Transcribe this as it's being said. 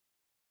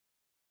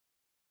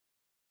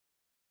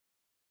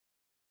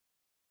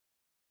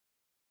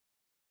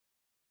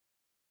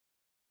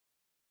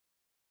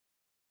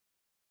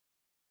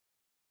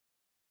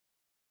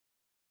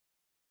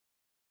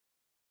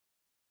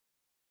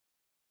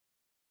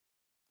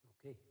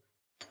Okay.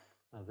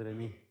 Are there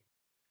any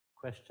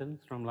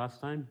questions from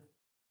last time?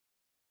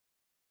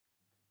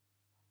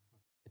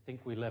 I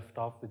think we left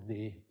off with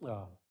the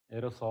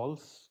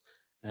aerosols,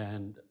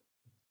 and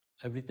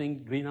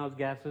everything, greenhouse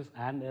gases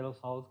and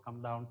aerosols,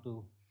 come down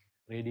to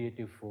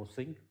radiative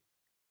forcing.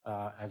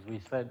 As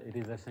we said, it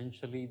is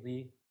essentially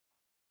the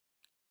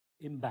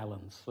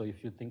imbalance. So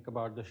if you think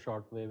about the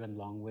short wave and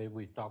long wave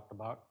we talked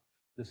about,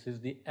 this is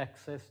the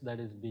excess that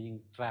is being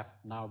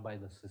trapped now by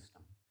the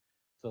system.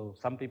 So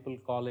some people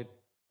call it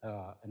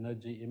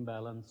energy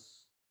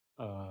imbalance.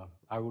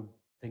 I would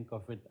think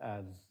of it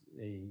as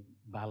a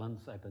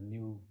balance at a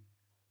new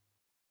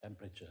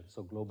temperature.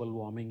 So global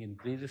warming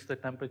increases the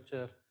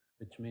temperature,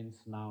 which means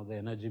now the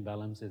energy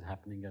balance is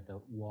happening at a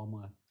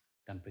warmer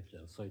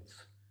temperature. So it's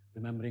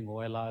remembering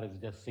OLR is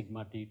just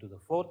sigma T to the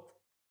fourth.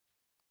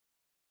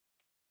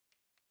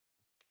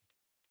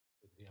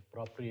 With the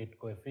appropriate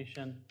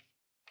coefficient,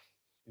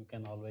 you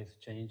can always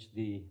change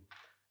the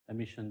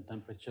emission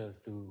temperature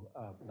to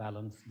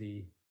balance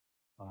the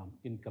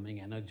incoming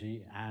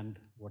energy and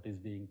what is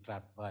being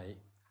trapped by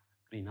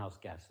greenhouse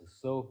gases.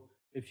 So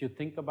if you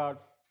think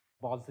about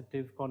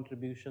positive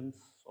contributions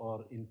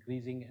or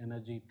increasing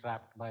energy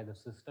trapped by the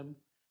system,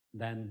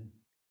 then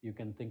you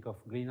can think of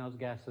greenhouse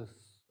gases.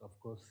 Of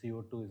course,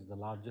 CO2 is the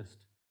largest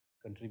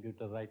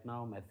contributor right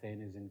now.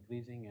 Methane is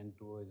increasing,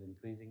 N2O is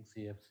increasing,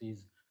 CFCs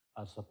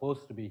are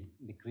supposed to be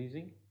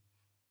decreasing.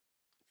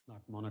 It's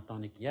not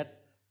monotonic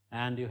yet.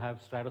 And you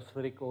have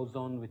stratospheric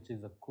ozone, which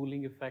is a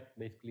cooling effect,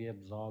 basically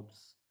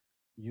absorbs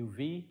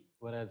UV,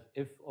 whereas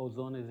if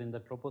ozone is in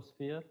the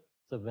troposphere,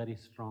 it's a very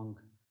strong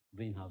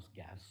greenhouse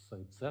gas. So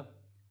it's a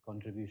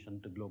contribution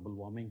to global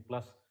warming.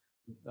 Plus,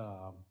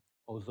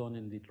 ozone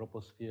in the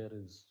troposphere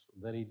is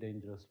very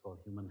dangerous for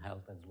human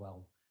health as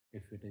well,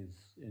 if it is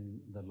in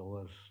the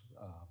lower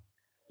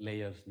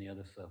layers near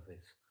the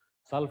surface.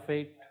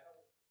 Sulfate.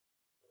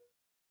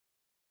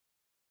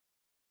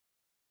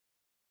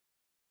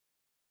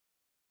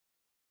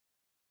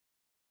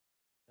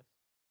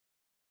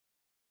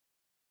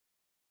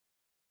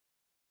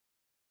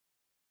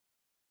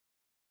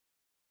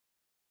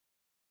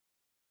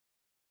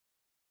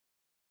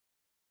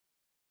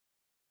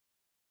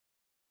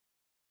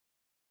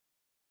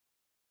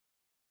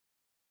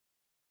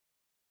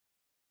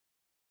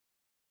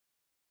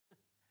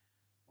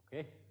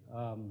 Okay.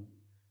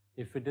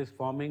 If it is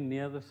forming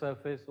near the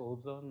surface,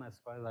 ozone, as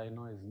far as I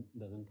know,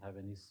 doesn't have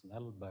any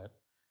smell. But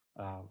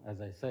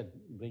as I said,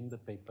 bring the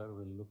paper.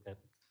 We'll look at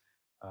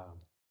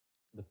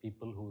the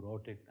people who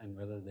wrote it and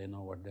whether they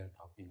know what they're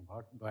talking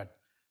about. But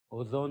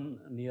ozone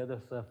near the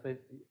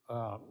surface,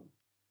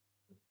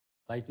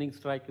 lightning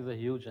strike is a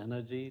huge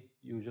energy.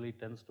 Usually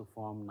tends to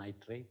form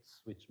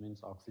nitrates, which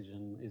means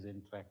oxygen is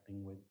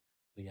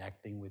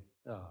reacting with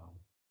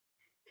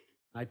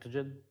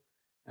nitrogen.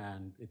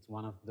 And it's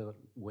one of the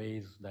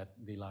ways that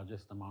the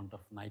largest amount of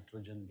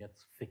nitrogen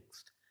gets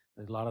fixed.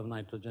 There's a lot of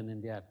nitrogen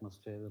in the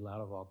atmosphere, there's a lot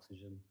of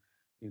oxygen.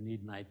 You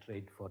need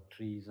nitrate for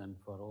trees and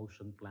for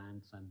ocean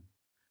plants and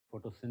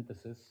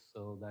photosynthesis.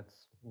 So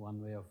that's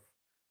one way of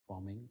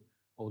forming.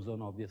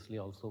 Ozone obviously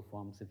also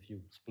forms if you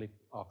split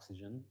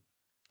oxygen.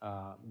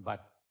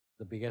 But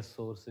the biggest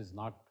source is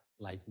not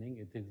lightning.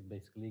 It is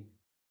basically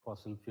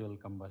fossil fuel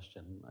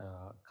combustion.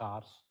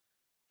 Cars,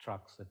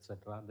 trucks,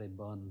 etc. They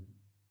burn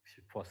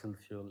fossil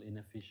fuel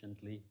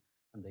inefficiently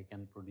and they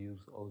can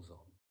produce ozone,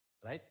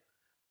 right?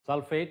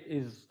 Sulfate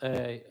is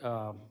a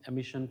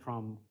emission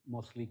from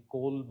mostly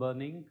coal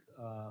burning,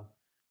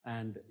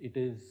 and it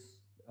is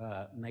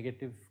a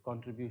negative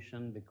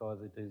contribution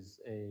because it is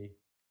a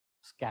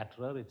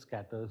scatterer. It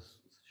scatters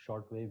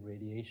shortwave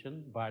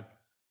radiation, but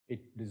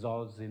it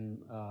dissolves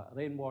in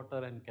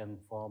rainwater and can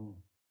form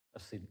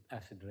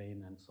acid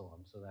rain and so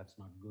on. So that's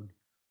not good.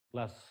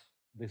 Plus,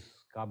 this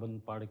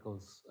carbon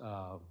particles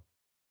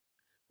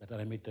that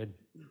are emitted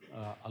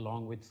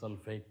along with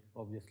sulfate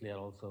obviously are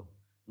also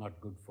not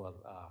good for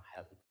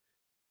health.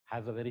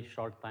 Has a very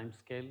short time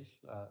scale,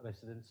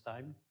 residence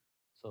time,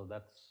 so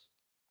that's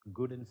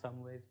good in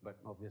some ways, but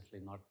obviously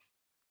not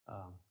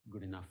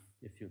good enough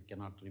if you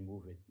cannot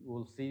remove it.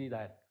 We'll see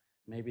that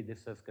maybe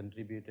this has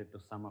contributed to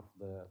some of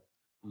the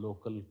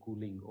local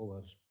cooling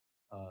over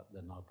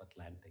the North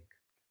Atlantic.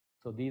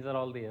 So these are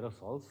all the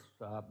aerosols.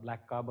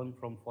 Black carbon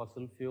from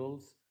fossil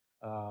fuels,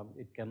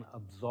 it can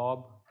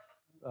absorb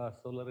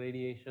solar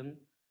radiation,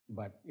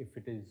 but if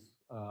it is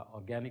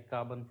organic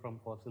carbon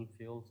from fossil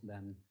fuels,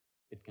 then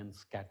it can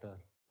scatter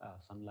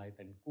sunlight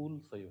and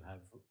cool. So you have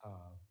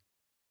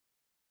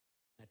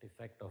net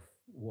effect of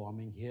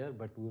warming here,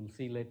 but we'll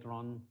see later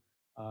on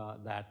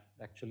that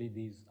actually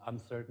these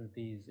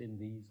uncertainties in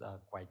these are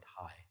quite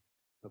high.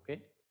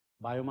 Okay.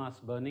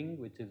 Biomass burning,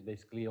 which is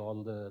basically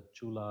all the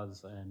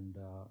chulas and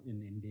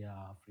in India,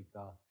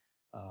 Africa,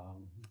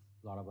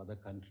 a lot of other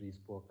countries,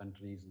 poor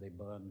countries, they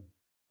burn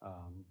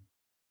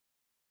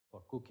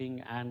for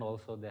cooking, and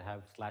also they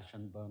have slash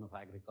and burn of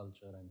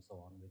agriculture and so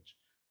on, which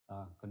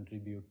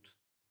contribute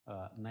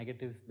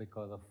negative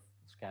because of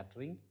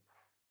scattering.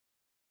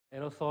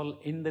 Aerosol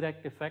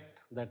indirect effect,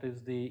 that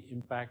is the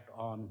impact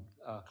on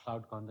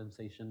cloud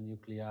condensation,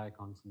 nuclei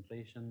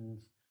concentrations,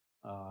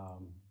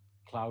 um,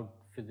 cloud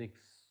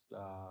physics,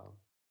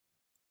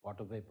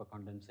 water vapor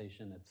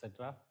condensation,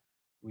 etc.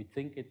 We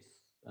think it's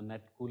a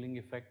net cooling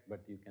effect,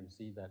 but you can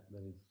see that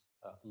there is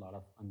a lot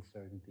of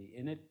uncertainty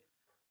in it.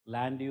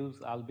 Land use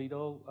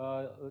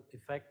albedo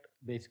effect,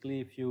 basically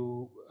if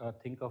you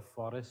think of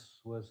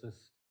forests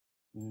versus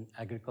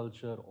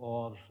agriculture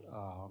or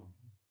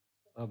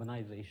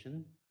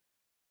urbanization,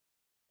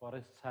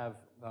 forests have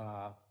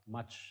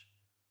much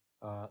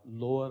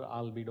lower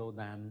albedo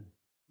than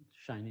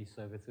shiny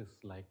surfaces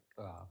like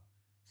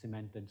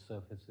cemented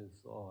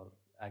surfaces or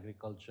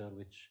agriculture,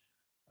 which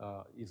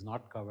is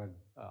not covered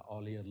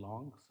all year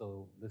long.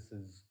 So this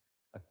is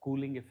a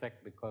cooling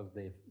effect because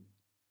they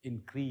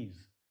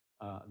increase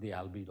the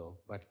albedo.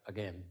 But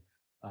again,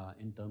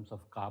 in terms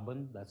of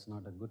carbon, that's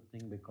not a good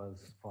thing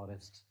because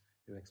forests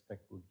you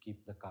expect would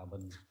keep the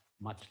carbon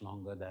much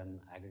longer than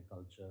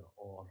agriculture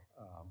or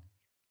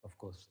of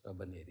course,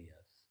 urban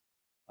areas.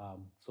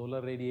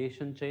 Solar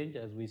radiation change,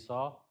 as we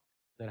saw,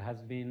 there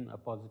has been a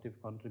positive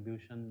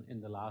contribution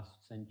in the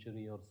last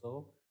century or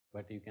so,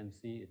 but you can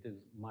see it is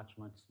much,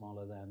 much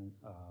smaller than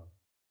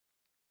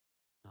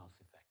Gauss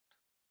effect.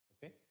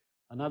 Okay.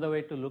 Another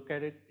way to look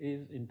at it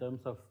is in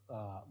terms of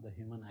the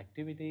human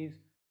activities,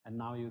 and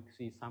now you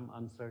see some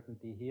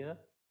uncertainty here.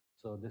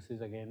 So this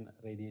is again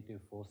radiative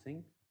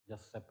forcing,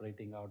 just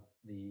separating out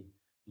the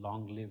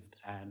long-lived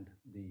and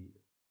the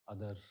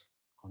other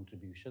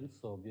contributions.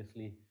 So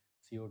obviously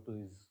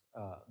CO2 is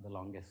the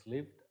longest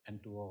lived,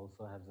 N2O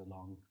also has a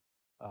long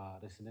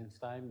residence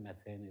time,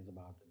 methane is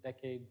about a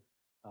decade.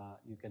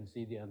 You can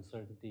see the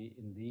uncertainty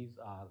in these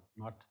are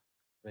not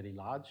very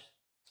large.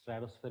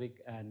 Stratospheric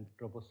and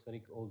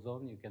tropospheric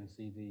ozone, you can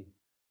see the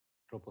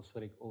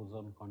tropospheric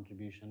ozone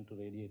contribution to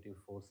radiative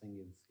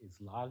forcing is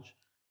large,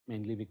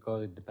 mainly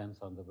because it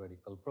depends on the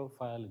vertical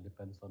profile, it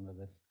depends on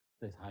whether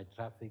there's high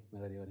traffic,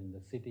 whether you're in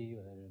the city,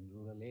 whether you're in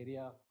rural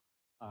area,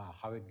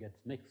 how it gets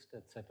mixed,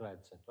 etc.,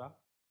 etc.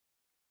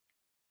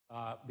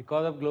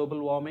 Because of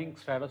global warming,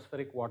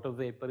 stratospheric water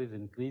vapor is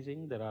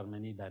increasing. There are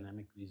many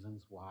dynamic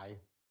reasons why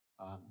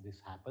this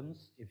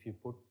happens. If you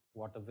put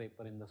water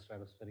vapor in the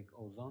stratospheric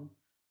ozone,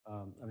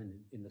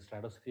 in the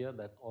stratosphere,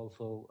 that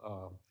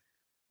also,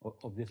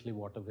 obviously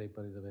water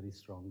vapor is a very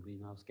strong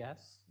greenhouse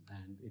gas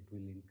and it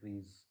will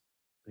increase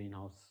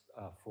greenhouse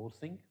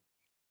forcing.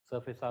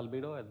 Surface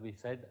albedo, as we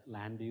said,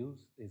 land use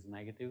is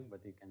negative,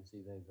 but you can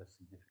see there is a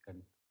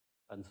significant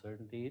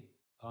uncertainty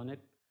on it.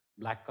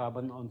 Black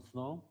carbon on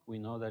snow, we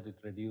know that it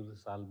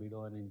reduces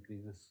albedo and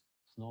increases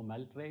snow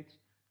melt rates.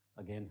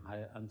 Again,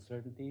 higher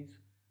uncertainties.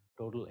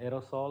 Total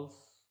aerosols,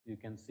 you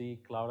can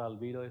see cloud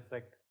albedo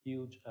effect,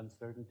 huge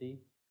uncertainty.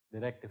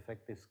 Direct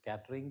effect is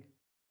scattering.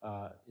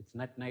 It's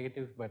net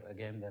negative, but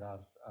again, there are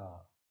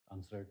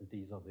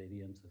uncertainties or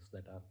variances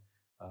that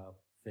are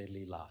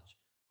fairly large.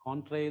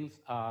 Contrails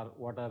are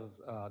what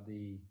are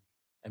the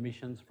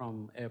emissions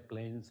from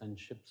airplanes and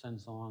ships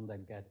and so on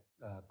that get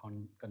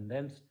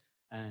condensed,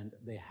 and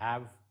they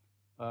have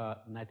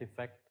net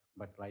effect,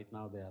 but right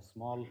now they are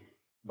small.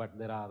 But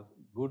there are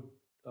good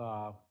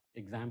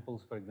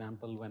examples. For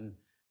example, when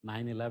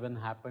 9/11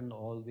 happened,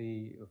 all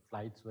the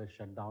flights were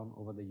shut down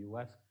over the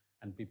US,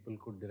 and people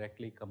could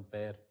directly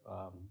compare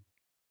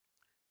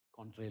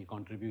contrail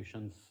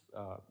contributions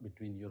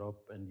between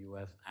Europe and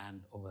US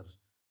and over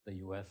the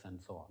US and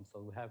so on.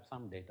 So we have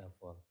some data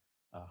for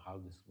how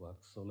this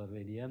works. Solar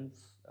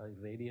radiance,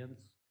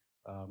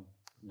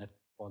 net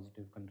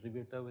positive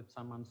contributor with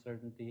some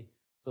uncertainty.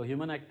 So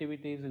human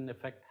activities in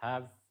effect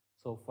have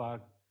so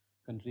far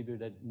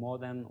contributed more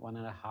than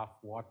 1.5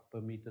 watt per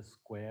meter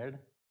squared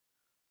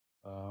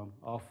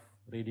of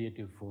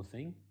radiative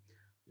forcing.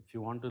 If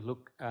you want to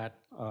look at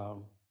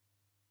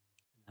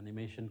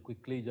animation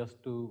quickly,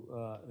 just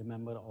to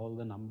remember all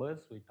the numbers,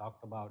 we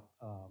talked about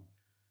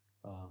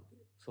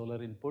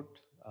solar input,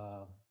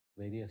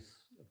 various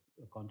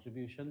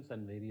contributions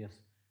and various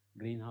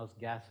greenhouse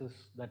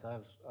gases that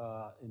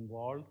are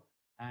involved,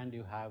 and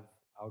you have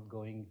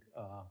outgoing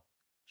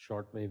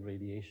shortwave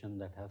radiation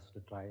that has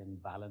to try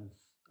and balance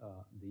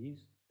these.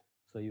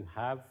 So you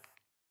have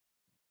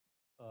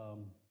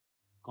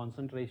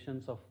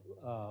concentrations of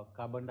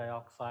carbon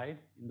dioxide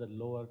in the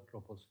lower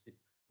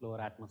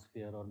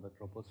atmosphere or the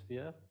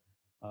troposphere.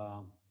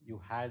 You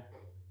had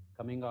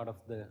coming out of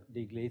the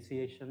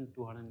deglaciation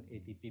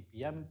 280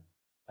 ppm.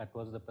 That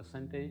was the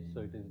percentage,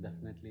 so it is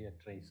definitely a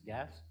trace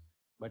gas.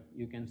 But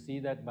you can see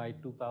that by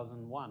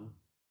 2001,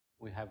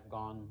 we have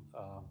gone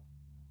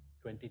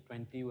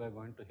 2020, we're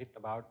going to hit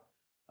about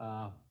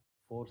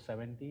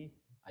 470,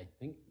 I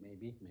think,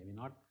 maybe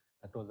not.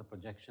 That was a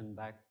projection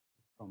back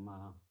from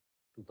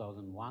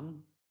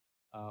 2001.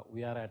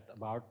 We are at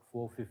about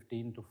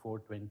 415 to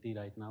 420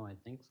 right now, I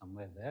think,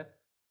 somewhere there.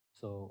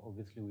 So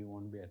obviously we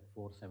won't be at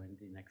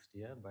 470 next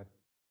year, but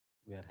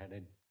we are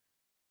headed.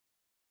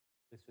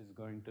 This is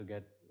going to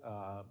get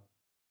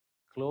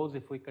close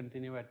if we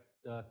continue at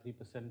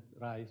 3%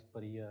 rise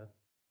per year.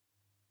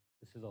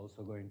 This is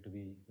also going to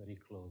be very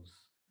close.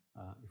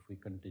 if we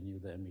continue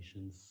the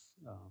emissions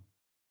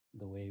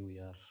the way we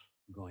are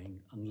going,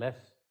 unless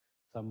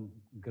some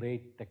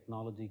great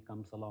technology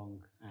comes along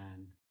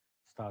and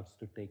starts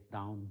to take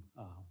down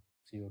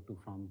CO2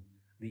 from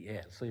the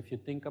air. So if you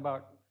think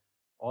about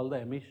all the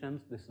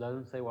emissions, this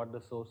doesn't say what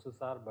the sources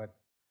are, but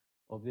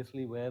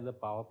obviously where the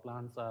power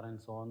plants are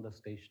and so on, the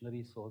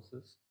stationary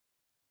sources,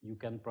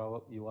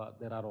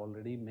 there are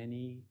already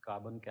many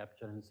carbon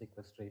capture and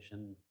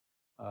sequestration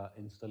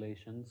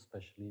installations,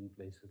 especially in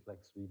places like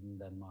Sweden,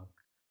 Denmark,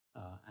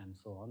 and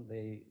so on.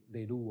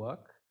 They do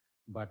work,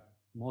 but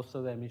most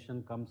of the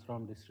emission comes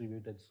from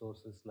distributed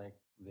sources like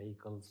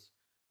vehicles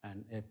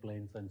and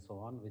airplanes and so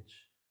on, which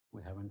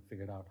we haven't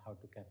figured out how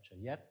to capture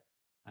yet.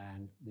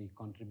 And the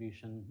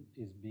contribution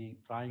is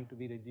trying to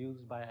be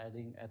reduced by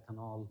adding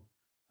ethanol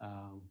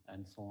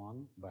and so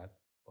on, but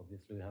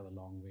obviously we have a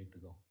long way to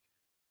go.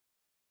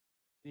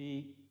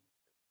 The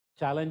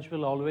challenge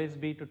will always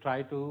be to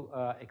try to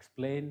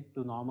explain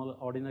to normal,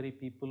 ordinary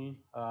people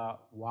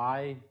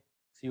why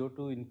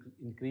CO2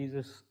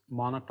 increases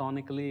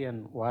monotonically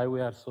and why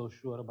we are so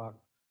sure about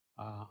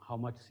how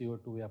much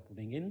CO2 we are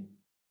putting in.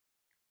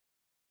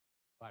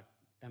 But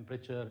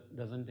temperature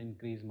doesn't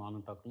increase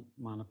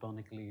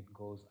monotonically, it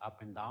goes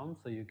up and down.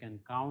 So you can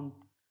count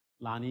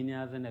La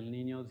Niñas and El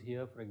Niños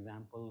here. For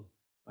example,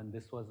 when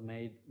this was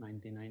made,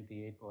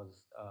 1998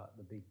 was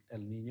the big El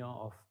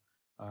Niño of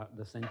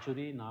the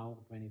century. Now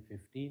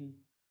 2015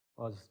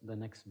 was the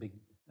next big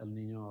El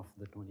Niño of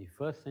the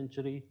 21st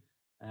century.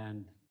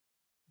 And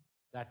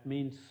that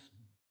means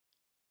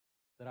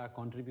there are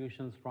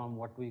contributions from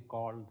what we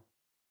call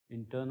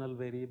internal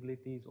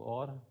variabilities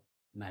or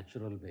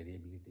natural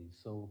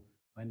variabilities. So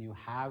when you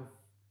have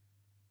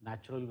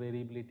natural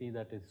variability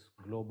that is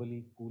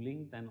globally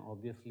cooling, then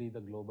obviously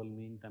the global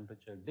mean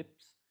temperature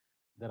dips.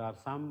 There are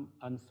some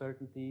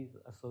uncertainties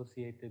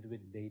associated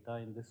with data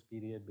in this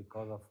period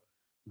because of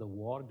the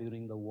war.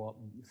 During the war,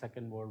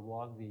 Second World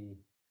War, the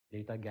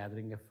data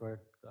gathering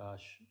effort,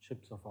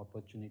 ships of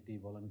opportunity,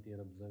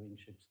 volunteer observing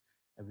ships,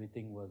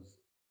 everything was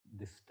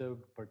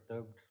disturbed,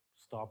 perturbed,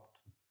 stopped,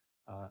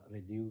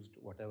 reduced,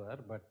 whatever.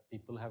 But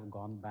people have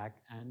gone back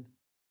and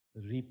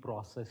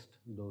reprocessed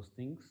those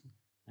things,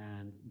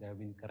 and they have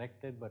been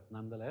corrected. But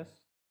nonetheless,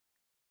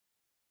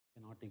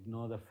 cannot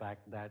ignore the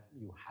fact that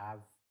you have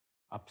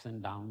ups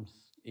and downs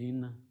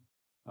in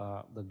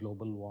the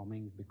global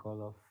warming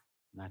because of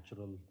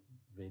natural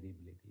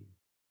variability.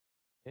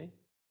 Okay.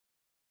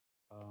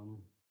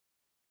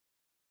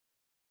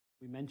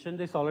 We mentioned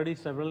this already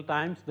several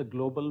times, the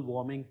global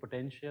warming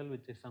potential,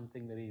 which is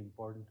something very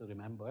important to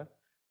remember.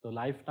 So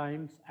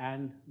lifetimes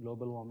and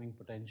global warming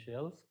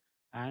potentials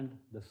and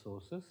the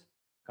sources.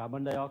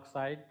 Carbon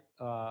dioxide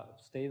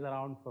stays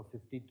around for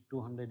 50 to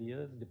 200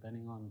 years,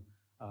 depending on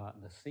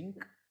the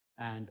sink.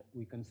 And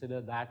we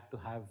consider that to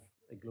have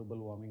a global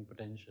warming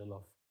potential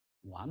of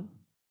 1.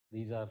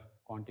 These are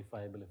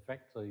quantifiable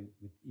effects. So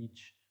with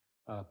each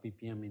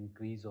ppm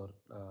increase, or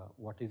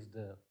what is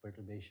the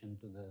perturbation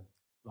to the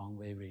long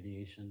wave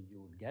radiation you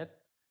would get.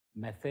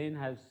 Methane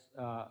has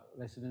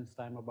residence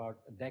time about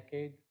a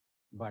decade,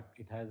 but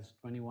it has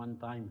 21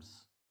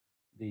 times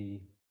the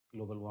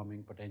global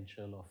warming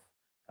potential of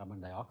carbon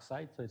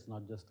dioxide. So it's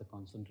not just the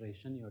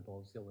concentration, you have to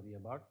also worry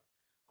about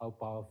how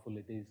powerful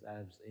it is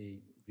as a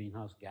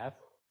greenhouse gas.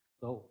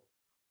 So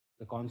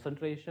the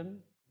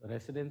concentration,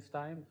 residence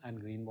time, and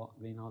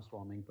greenhouse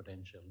warming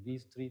potential.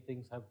 These 3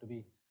 things have to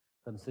be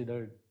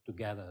considered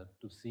together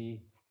to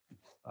see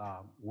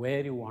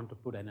where you want to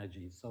put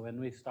energy. So when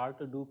we start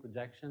to do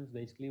projections,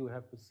 basically we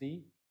have to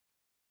see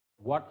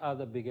what are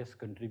the biggest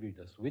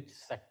contributors, which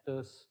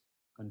sectors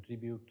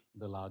contribute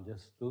the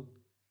largest to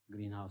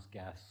greenhouse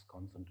gas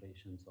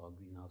concentrations or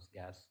greenhouse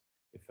gas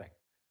effect.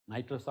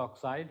 Nitrous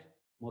oxide,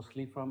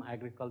 mostly from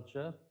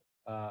agriculture.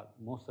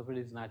 Most of it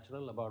is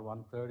natural, about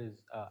 1/3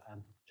 is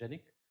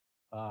anthropogenic,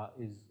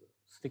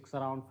 sticks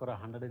around for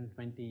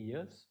 120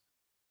 years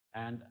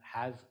and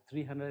has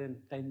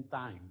 310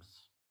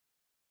 times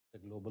the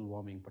global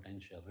warming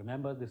potential.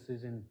 Remember, this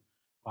is in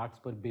parts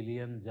per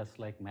billion, just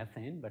like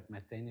methane, but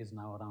methane is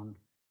now around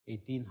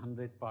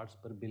 1800 parts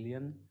per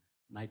billion.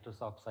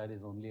 Nitrous oxide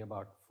is only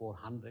about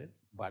 400,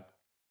 but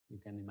you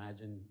can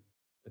imagine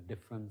the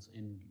difference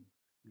in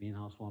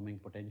greenhouse warming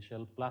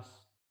potential plus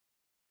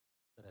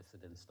the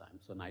residence time.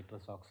 So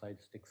nitrous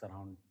oxide sticks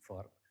around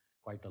for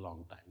quite a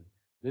long time.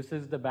 This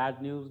is the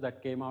bad news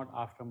that came out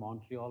after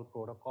Montreal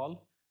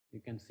Protocol. You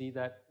can see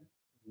that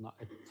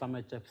some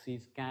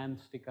HFCs can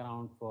stick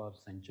around for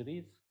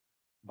centuries,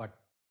 but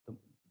the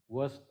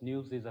worst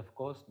news is, of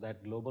course,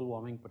 that global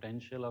warming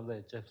potential of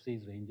the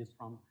HFCs ranges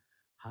from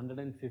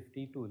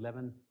 150 to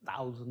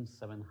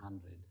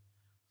 11,700.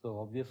 So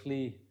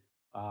obviously,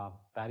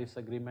 Paris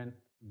Agreement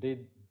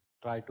did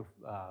try to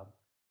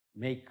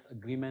make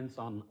agreements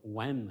on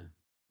when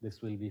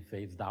this will be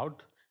phased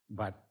out,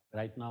 but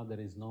right now there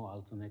is no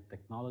alternate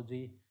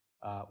technology.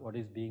 What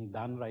is being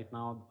done right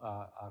now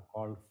are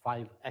called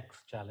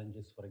 5X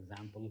challenges, for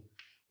example,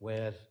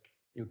 where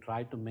you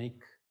try to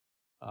make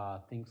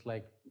things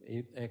like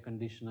air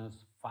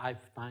conditioners 5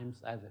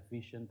 times as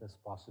efficient as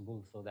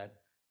possible so that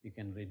you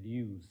can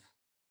reduce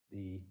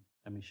the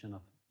emission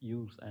of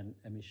use and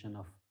emission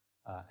of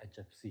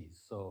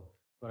HFCs. So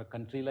for a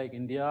country like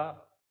India,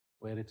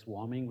 where it's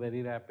warming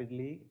very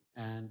rapidly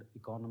and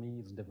economy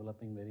is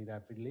developing very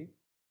rapidly,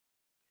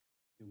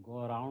 you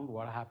go around,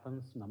 what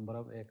happens? Number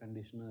of air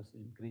conditioners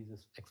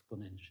increases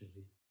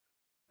exponentially,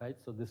 right?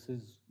 So this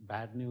is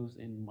bad news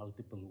in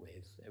multiple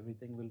ways.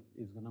 Everything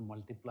is going to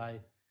multiply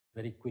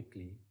very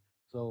quickly.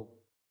 So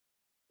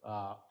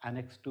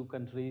Annex 2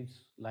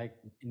 countries like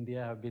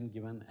India have been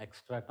given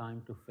extra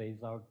time to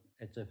phase out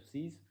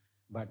HFCs,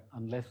 but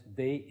unless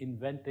they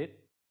invent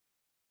it,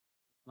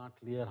 it's not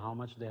clear how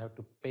much they have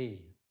to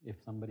pay if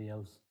somebody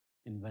else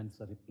invents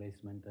a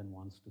replacement and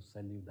wants to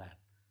sell you that.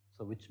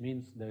 So which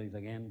means there is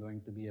again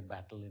going to be a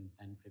battle in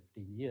 10,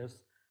 15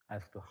 years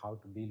as to how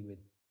to deal with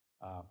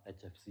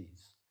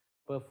HFCs.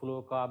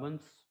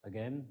 Perfluorocarbons,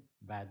 again,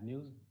 bad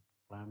news,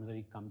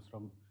 primarily comes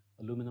from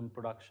aluminum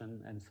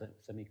production and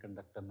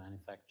semiconductor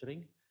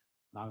manufacturing.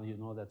 Now you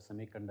know that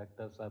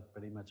semiconductors are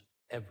pretty much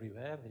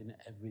everywhere in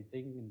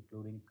everything,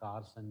 including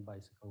cars and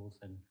bicycles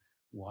and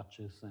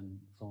watches and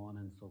so on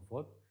and so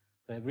forth.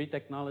 So every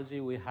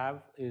technology we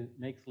have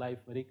makes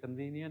life very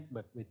convenient,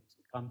 but it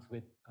comes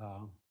with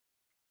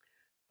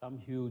some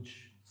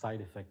huge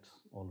side effects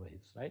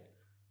always, right?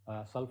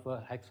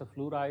 Sulfur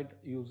hexafluoride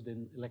used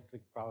in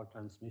electric power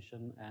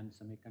transmission and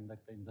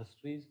semiconductor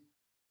industries,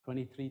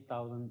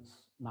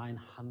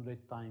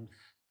 23,900 times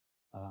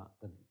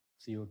the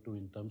CO2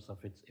 in terms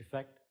of its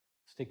effect,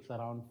 sticks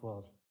around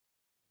for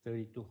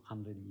 30 to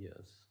 100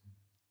 years,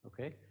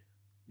 okay?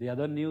 The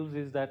other news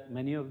is that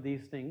many of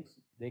these things,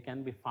 they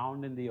can be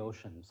found in the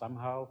ocean.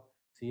 Somehow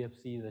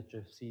CFCs,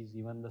 HFCs,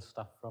 even the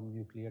stuff from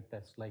nuclear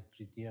tests like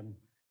tritium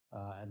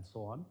and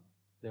so on,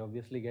 they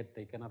obviously get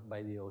taken up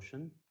by the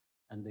ocean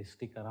and they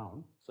stick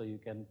around. So you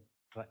can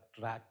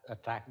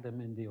track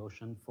them in the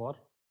ocean for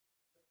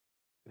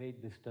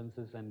great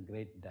distances and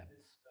great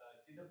depths.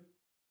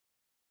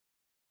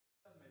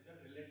 Measure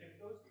relative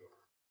to CO2.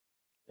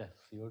 Yes,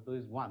 CO2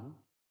 is one,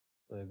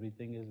 so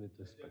everything is with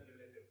respect.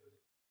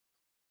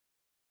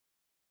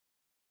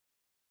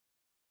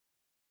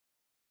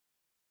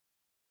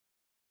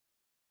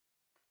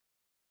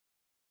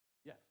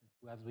 Yeah,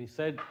 as we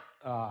said,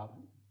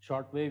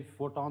 shortwave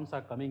photons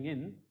are coming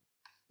in.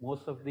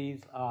 Most of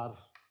these are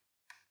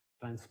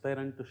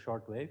transparent to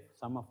shortwave.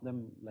 Some of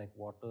them, like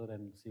water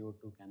and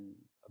CO2, can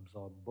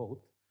absorb both.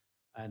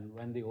 And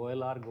when the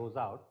OLR goes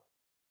out,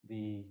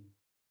 the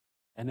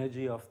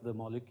energy of the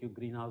molecule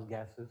greenhouse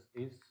gases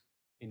is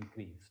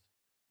increased.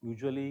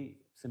 Usually,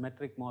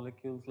 symmetric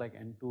molecules like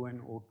N2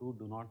 and O2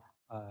 do not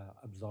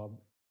absorb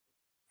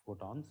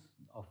photons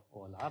of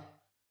OLR,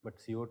 but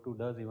CO2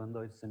 does, even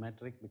though it's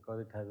symmetric, because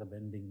it has a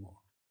bending mode.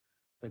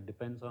 So it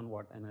depends on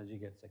what energy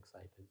gets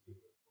excited.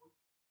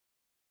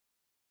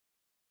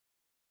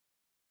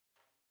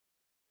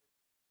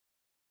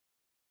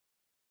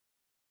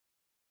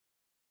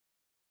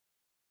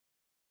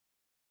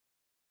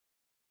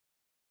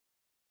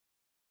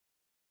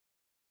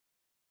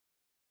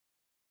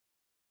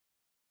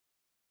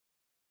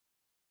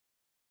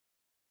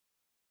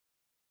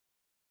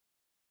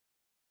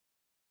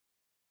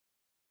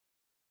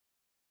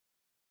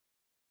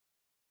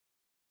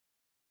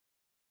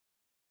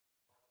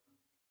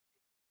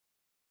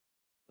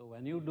 So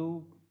when you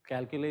do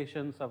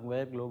calculations of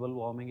where global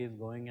warming is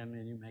going and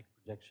when you make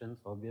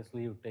projections,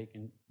 obviously you take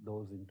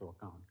those into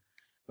account.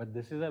 But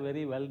this is a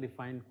very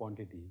well-defined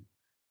quantity.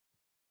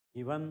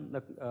 Even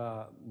the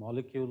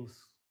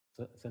molecules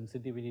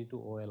sensitivity to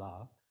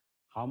OLR,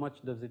 how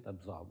much does it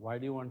absorb? Why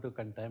do you want to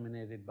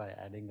contaminate it by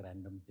adding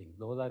random things?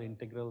 Those are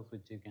integrals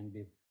which you can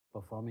be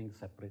performing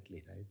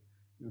separately, right?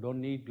 You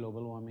don't need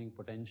global warming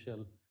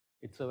potential.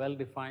 It's a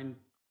well-defined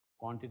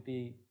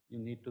quantity. You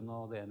need to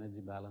know the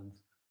energy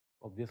balance.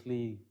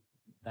 Obviously,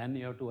 then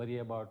you have to worry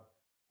about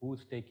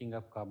who's taking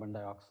up carbon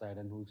dioxide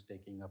and who's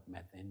taking up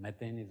methane.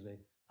 Methane is very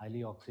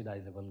highly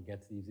oxidizable,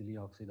 gets easily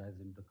oxidized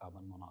into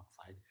carbon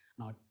monoxide.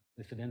 Now,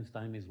 residence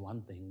time is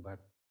one thing, but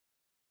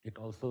it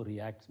also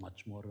reacts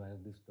much more,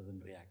 whereas this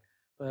doesn't react.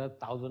 So there are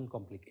 1,000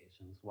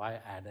 complications. Why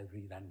add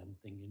every random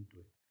thing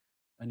into it?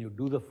 When you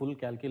do the full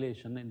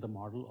calculation in the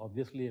model,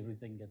 obviously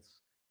everything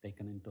gets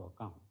taken into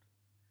account.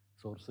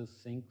 Sources,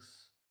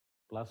 sinks,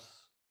 plus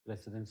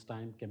residence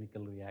time,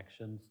 chemical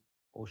reactions,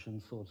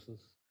 ocean sources,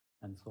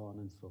 and so on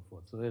and so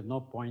forth. So there's no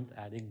point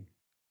adding.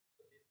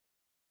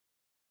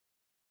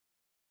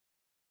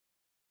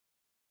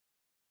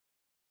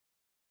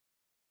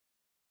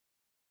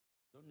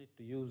 Don't need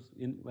to use,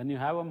 when you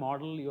have a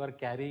model, you are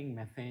carrying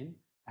methane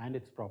and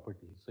its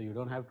properties. So you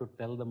don't have to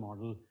tell the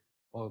model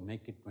or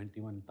make it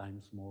 21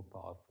 times more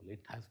powerful.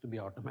 It has to be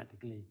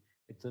automatically,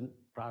 it's a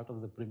part of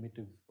the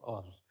primitive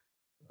or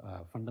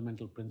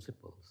fundamental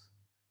principles.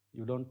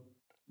 You don't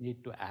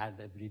need to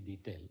add every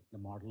detail. The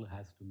model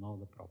has to know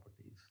the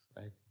properties,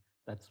 right?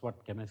 That's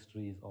what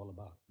chemistry is all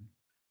about.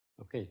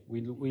 Okay,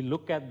 we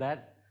look at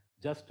that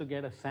just to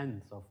get a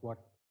sense of what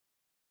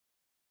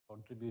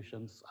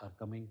contributions are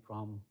coming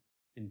from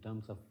in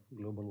terms of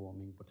global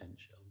warming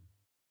potential.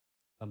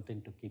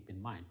 Something to keep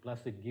in mind.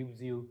 Plus, it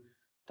gives you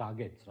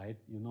targets, right?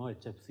 You know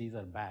HFCs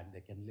are bad.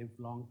 They can live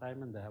long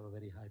time and they have a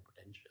very high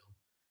potential.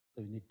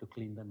 So you need to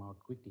clean them out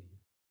quickly.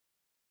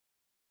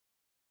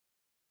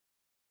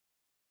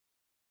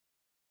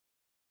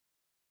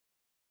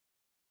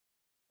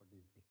 What do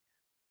you think?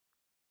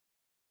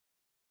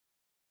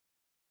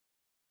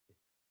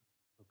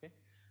 Okay.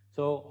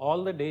 So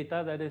all the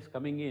data that is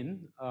coming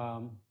in,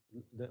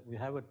 we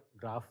have a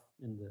graph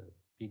in the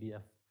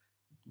PDF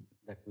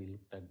that we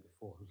looked at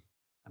before.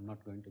 I'm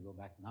not going to go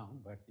back now,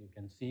 but you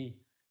can see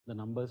the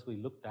numbers we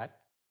looked at.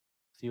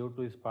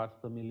 CO2 is parts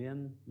per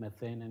million,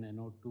 methane and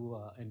NO2,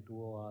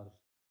 N2O are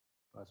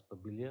parts per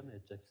billion,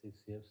 HFC,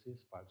 CFC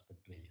is parts per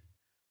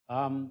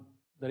trillion.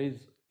 There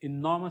is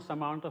enormous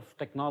amount of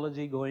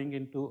technology going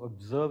into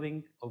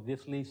observing,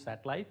 obviously,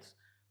 satellites.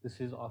 This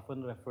is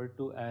often referred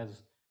to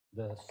as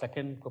the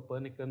second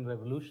Copernican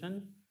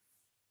revolution.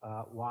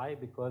 Why?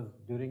 Because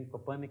during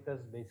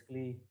Copernicus,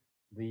 basically,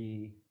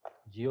 the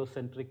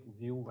geocentric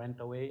view went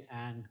away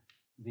and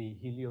the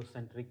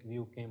heliocentric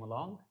view came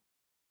along.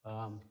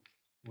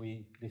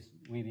 We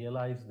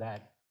realized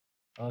that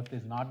Earth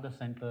is not the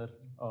center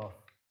of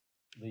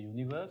the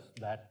universe,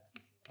 that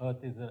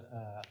Earth is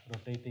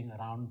rotating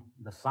around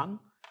the sun,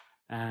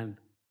 and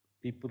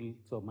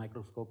so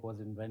microscope was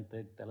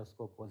invented,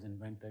 telescope was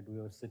invented. We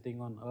were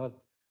sitting on Earth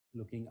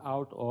looking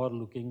out or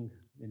looking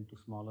into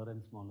smaller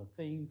and smaller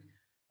things.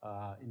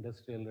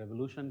 Industrial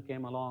revolution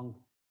came along.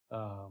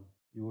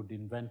 You would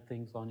invent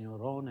things on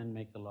your own and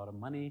make a lot of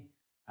money.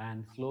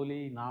 And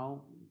slowly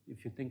now,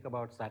 if you think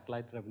about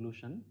satellite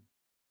revolution,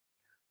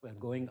 we're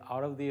going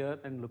out of the Earth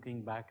and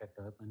looking back at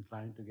Earth and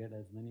trying to get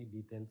as many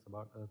details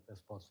about Earth as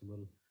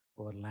possible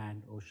over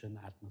land, ocean,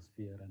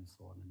 atmosphere, and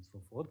so on and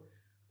so forth.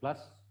 Plus,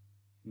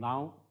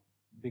 now,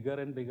 bigger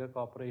and bigger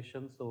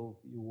corporations, so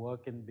you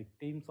work in big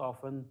teams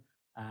often,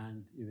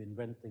 and you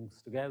invent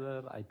things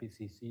together.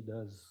 IPCC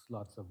does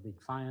lots of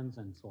big science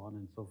and so on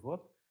and so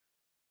forth.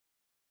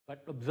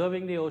 But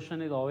observing the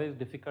ocean is always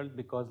difficult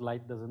because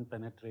light doesn't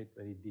penetrate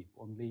very deep.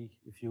 Only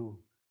if you,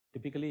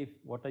 typically,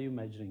 what are you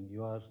measuring?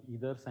 You are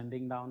either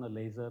sending down a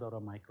laser or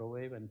a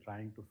microwave and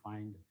trying to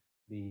find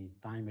the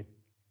time it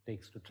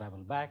takes to travel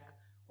back,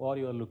 or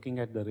you are looking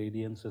at the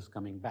radiances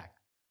coming back.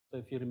 So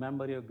if you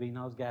remember your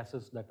greenhouse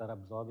gases that are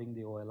absorbing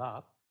the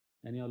OLR,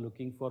 then you're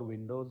looking for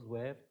windows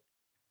where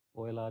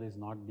OLR is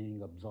not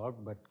being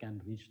absorbed but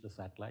can reach the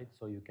satellite,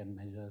 so you can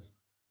measure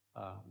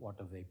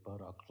water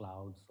vapor or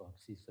clouds or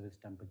sea surface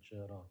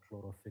temperature or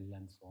chlorophyll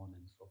and so on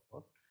and so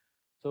forth.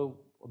 So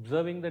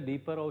observing the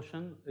deeper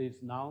ocean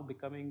is now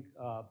becoming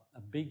a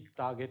big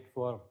target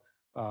for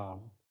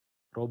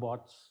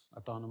robots,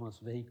 autonomous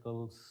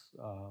vehicles,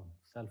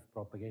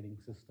 self-propagating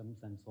systems,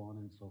 and so on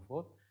and so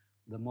forth.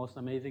 The most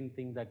amazing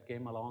thing that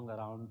came along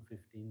around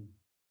 15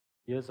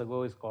 years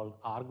ago is called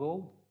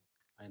Argo.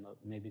 I know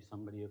maybe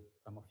some of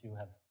you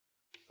have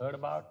heard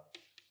about.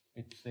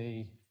 It's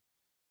a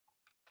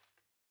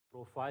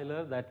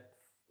profiler that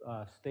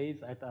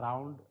stays at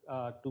around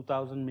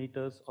 2,000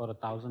 meters or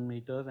 1,000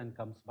 meters and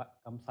comes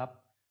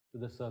up to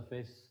the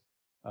surface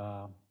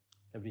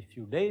every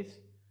few days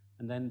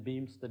and then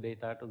beams the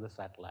data to the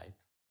satellite.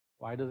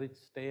 Why does it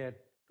stay at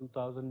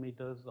 2,000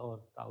 meters or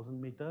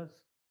 1,000 meters?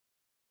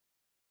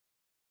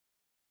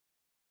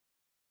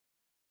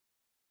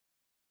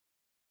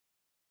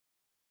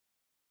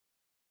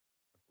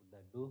 What would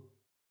that do?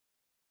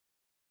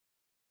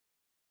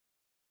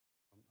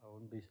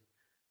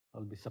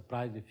 I'll be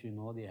surprised if you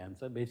know the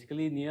answer.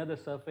 Basically, near the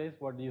surface,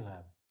 what do you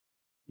have?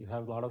 You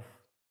have a lot of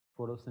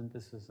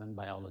photosynthesis and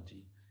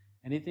biology.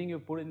 Anything you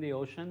put in the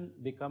ocean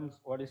becomes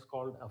what is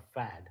called a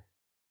FAD.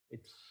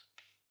 It's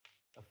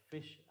a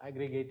fish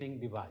aggregating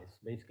device.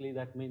 Basically,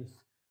 that means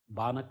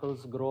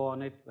barnacles grow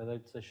on it, whether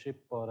it's a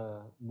ship or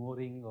a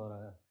mooring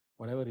or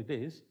whatever it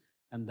is,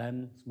 and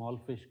then small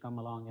fish come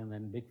along and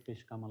then big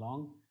fish come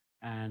along.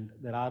 And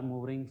there are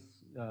moorings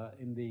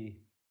in the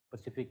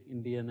Pacific,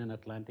 Indian, and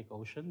Atlantic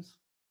Oceans.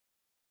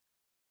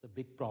 The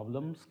big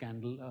problem,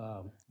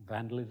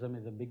 vandalism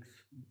is a big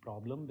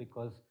problem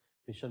because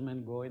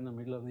fishermen go in the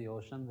middle of the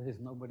ocean, there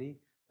is nobody,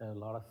 there are a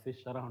lot of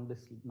fish around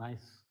this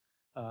nice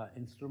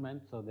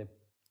instrument, so they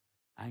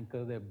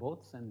anchor their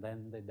boats and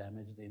then they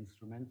damage the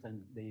instruments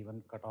and they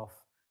even cut off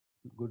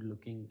good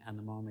looking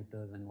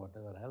anemometers and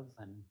whatever else,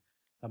 and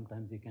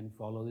sometimes you can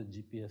follow the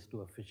GPS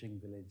to a fishing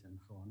village and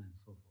so on and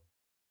so forth.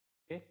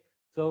 Okay,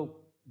 so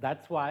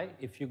that's why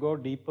if you go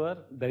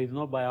deeper, there is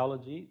no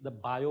biology, the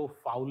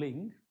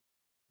biofouling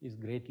is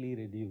greatly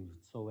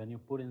reduced. So when you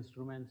put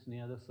instruments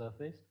near the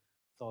surface,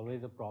 it's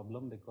always a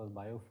problem because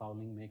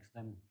biofouling makes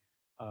them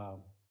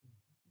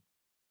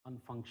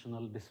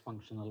unfunctional,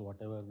 dysfunctional,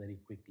 whatever, very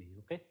quickly.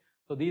 Okay,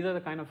 so these are the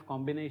kind of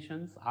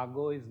combinations.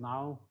 Argo is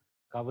now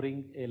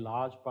covering a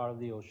large part of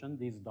the ocean.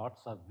 These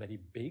dots are very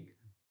big,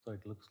 so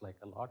it looks like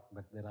a lot,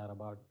 but there are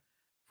about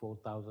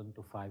 4,000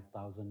 to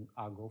 5,000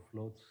 Argo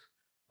floats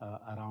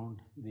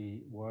around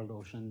the world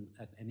ocean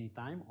at any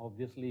time.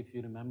 Obviously, if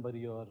you remember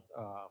your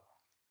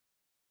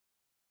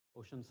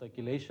ocean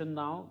circulation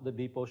now, the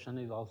deep ocean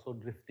is also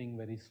drifting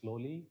very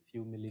slowly,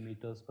 few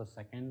millimeters per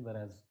second,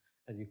 whereas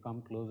As you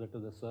come closer to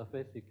the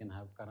surface, you can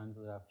have currents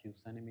that are a few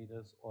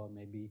centimeters or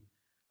maybe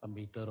a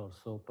meter or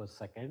so per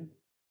second.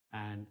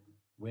 And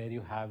where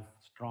you have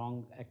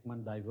strong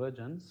Ekman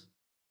divergence,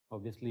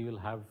 obviously you'll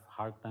have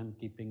hard time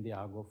keeping the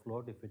Argo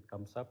float. If it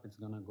comes up, it's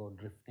going to go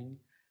drifting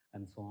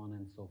and so on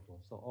and so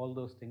forth. So all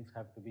those things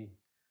have to be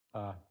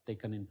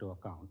taken into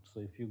account. So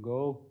if you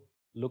go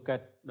look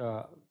at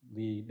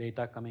the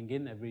data coming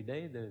in every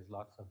day, there is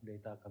lots of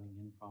data coming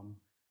in from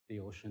the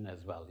ocean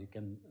as well. You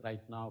can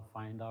right now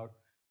find out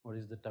what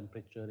is the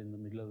temperature in the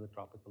middle of the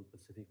tropical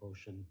Pacific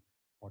Ocean,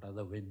 what are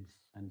the winds,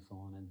 and so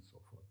on and so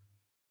forth.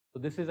 So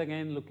this is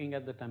again looking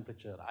at the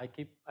temperature.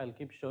 I'll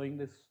keep showing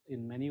this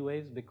in many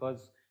ways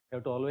because you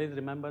have to always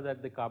remember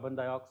that the carbon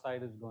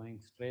dioxide is going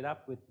straight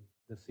up with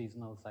the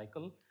seasonal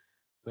cycle.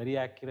 Very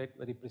accurate,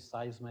 very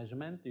precise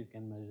measurement. You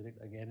can measure it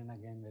again and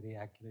again very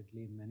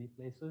accurately in many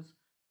places,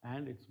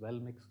 and it's well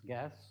mixed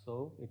gas.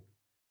 So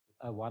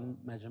one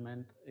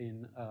measurement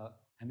in a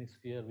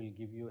hemisphere will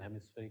give you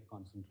hemispheric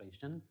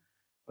concentration,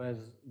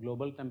 whereas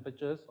global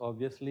temperatures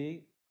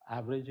obviously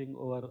averaging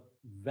over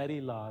very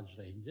large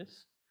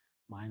ranges,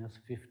 minus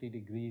 50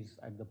 degrees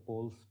at the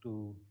poles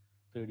to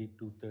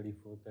 32,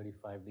 34,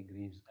 35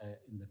 degrees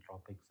in the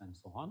tropics and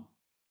so on.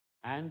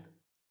 And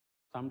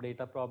some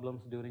data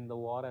problems during the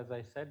war, as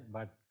I said,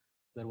 but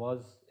there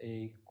was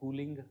a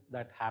cooling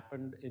that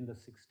happened in the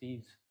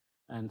 60s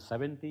and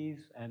 70s.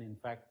 And in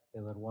fact,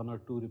 there were 1 or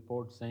 2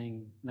 reports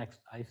saying next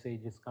ice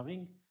age is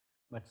coming.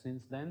 But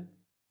since then,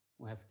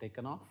 we have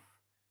taken off.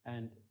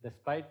 And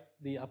despite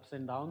the ups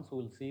and downs,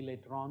 we'll see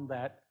later on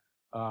that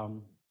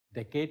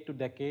decade to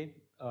decade,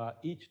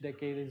 each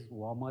decade is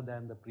warmer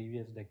than the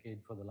previous decade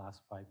for the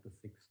last 5 to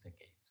 6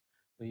 decades.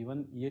 So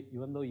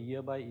even though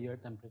year by year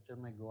temperature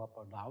may go up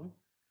or down,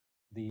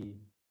 the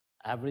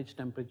average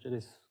temperature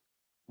is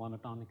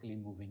monotonically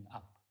moving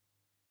up.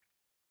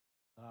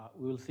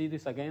 We will see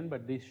this again,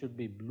 but these should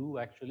be blue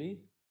actually.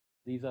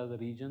 These are the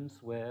regions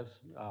where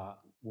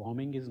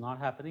warming is not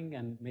happening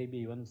and maybe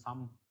even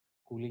some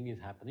cooling is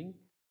happening.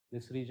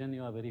 This region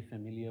you are very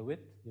familiar with.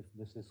 If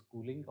this is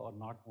cooling or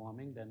not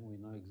warming, then we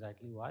know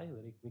exactly why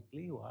very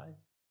quickly. Why?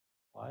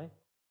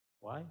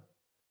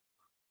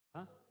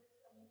 Huh?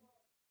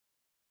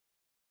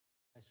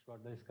 Fresh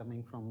water is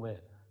coming from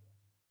where?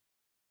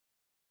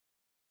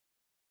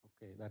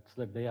 Okay, that's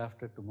the day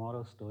after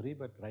tomorrow story,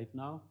 but right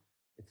now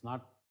it's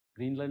not.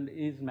 Greenland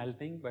is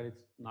melting, but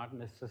it's not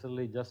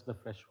necessarily just the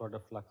freshwater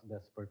flux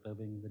that's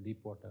perturbing the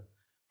deep water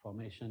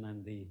formation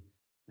and the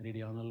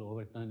meridional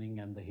overturning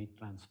and the heat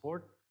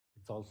transport.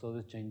 It's also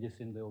the changes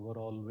in the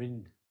overall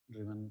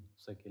wind-driven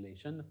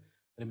circulation.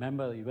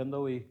 Remember, even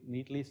though we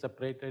neatly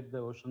separated the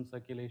ocean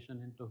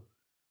circulation into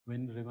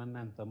wind-driven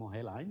and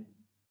thermohaline,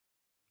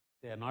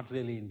 they are not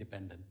really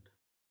independent,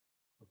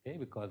 okay,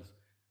 because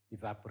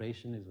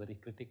evaporation is very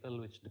critical,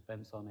 which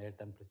depends on air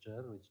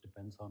temperature, which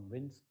depends on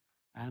winds,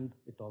 and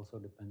it also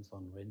depends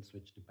on winds,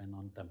 which depend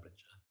on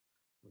temperature.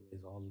 So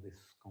there's all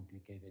these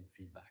complicated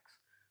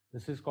feedbacks.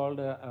 This is called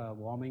a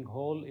warming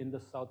hole in the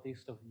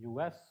southeast of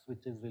US,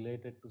 which is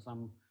related to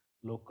some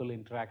local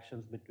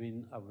interactions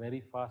between a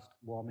very fast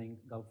warming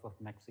Gulf of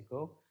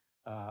Mexico,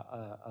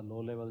 a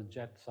low-level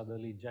jet,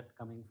 southerly jet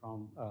coming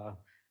from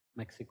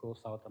Mexico,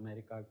 South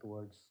America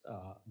towards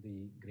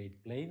the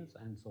Great Plains,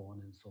 and so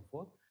on and so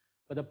forth.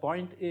 But the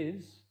point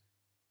is,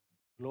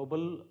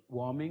 global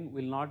warming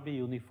will not be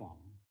uniform,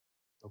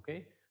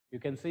 okay? You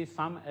can see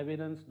some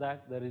evidence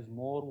that there is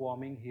more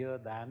warming here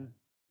than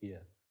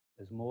here.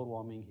 There's more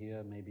warming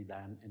here maybe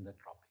than in the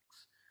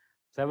tropics.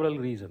 Several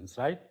reasons,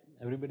 right?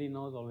 Everybody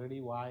knows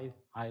already why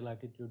high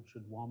latitude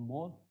should warm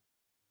more.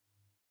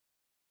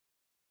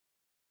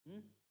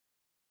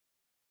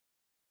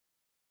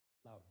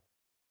 Loud.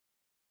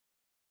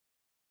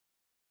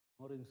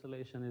 More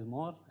insulation is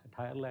more at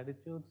higher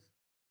latitudes.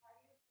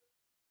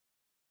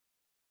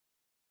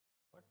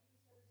 What?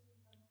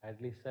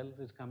 Hadley cells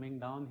is coming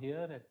down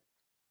here at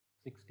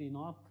 60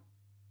 north.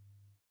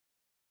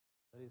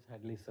 Where is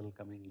Hadley cell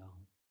coming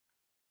down?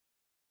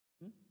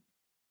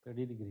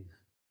 30 degrees.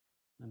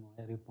 And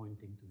why are you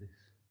pointing to this?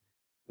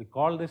 We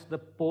call this the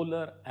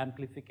polar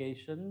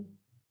amplification,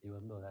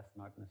 even though that's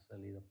not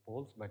necessarily the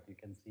poles, but you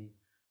can see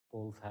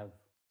poles have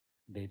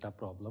data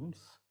problems,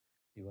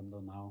 even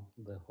though now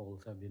the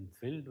holes have been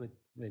filled with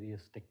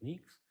various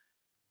techniques.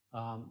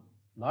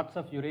 Lots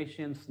of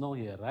Eurasian snow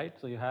here, right?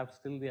 So you have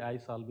still the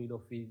ice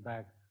albedo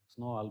feedback,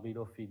 snow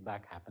albedo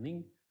feedback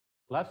happening.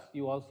 Plus,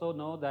 you also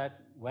know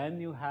that when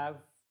you have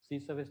sea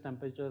surface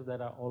temperatures that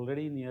are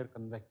already near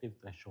convective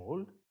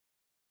threshold,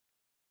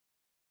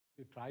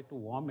 if you try to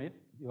warm it,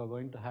 you are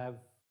going to have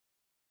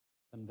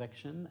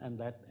convection, and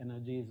that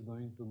energy is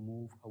going to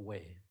move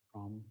away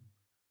from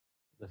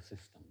the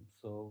system.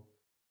 So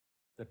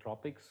the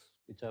tropics,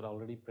 which are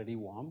already pretty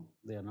warm,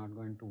 they are not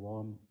going to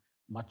warm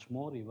much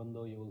more, even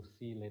though you will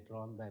see later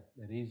on that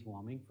there is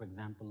warming. For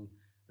example,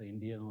 the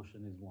Indian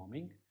Ocean is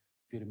warming.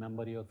 If you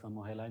remember your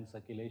thermohaline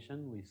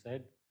circulation, we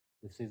said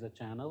this is a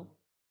channel.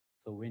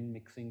 So wind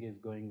mixing is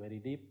going very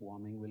deep,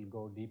 warming will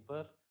go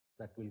deeper.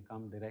 That will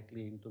come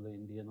directly into the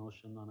Indian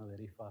Ocean on a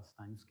very fast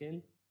time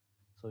scale.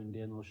 So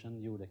Indian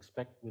Ocean, you would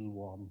expect, will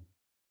warm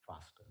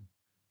faster.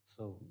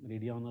 So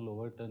meridional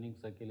overturning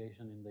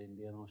circulation in the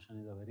Indian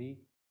Ocean is a very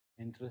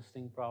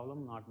interesting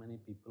problem. Not many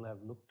people have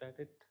looked at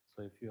it.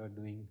 So if you are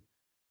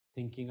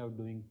thinking of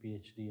doing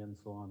PhD and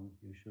so on,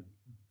 you should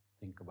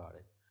think about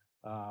it.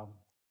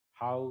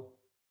 How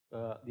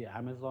the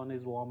Amazon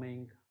is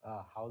warming,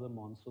 how the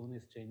monsoon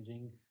is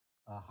changing,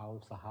 how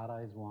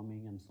Sahara is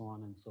warming, and so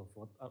on and so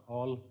forth, are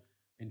all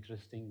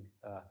interesting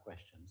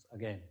questions.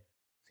 Again,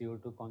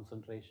 CO2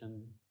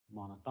 concentration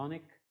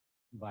monotonic,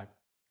 but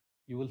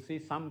you will see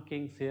some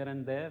kinks here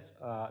and there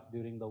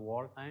during the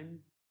wartime,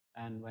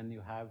 and when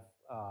you have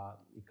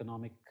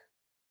economic,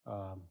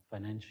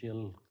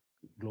 financial,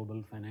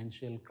 global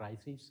financial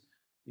crises,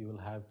 you will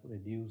have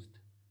reduced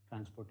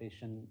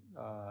transportation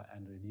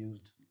and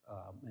reduced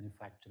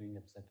manufacturing,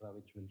 etc.,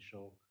 which will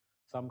show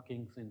some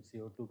kinks in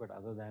CO2, but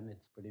other than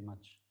it's pretty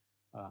much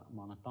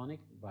monotonic.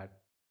 But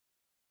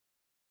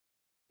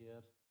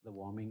here the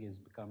warming has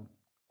become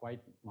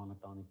quite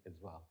monotonic as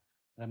well.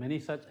 There are many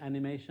such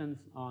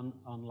animations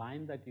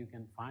online that you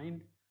can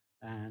find,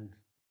 and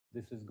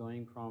this is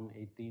going from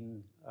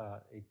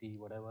 1880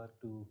 whatever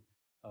to,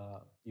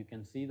 you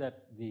can see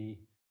that the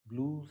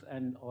blues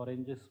and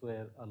oranges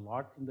were a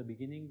lot in the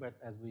beginning, but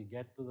as we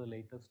get to the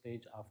later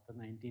stage after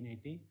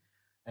 1980,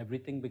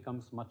 everything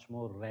becomes much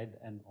more red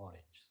and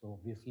orange. So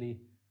obviously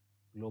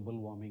global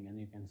warming, and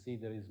you can see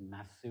there is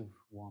massive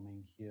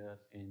warming here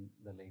in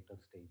the later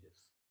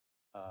stages.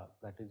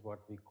 That is what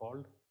we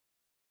called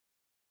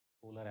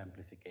polar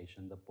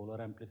amplification. The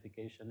polar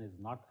amplification is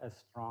not as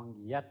strong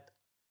yet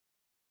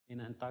in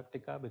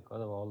Antarctica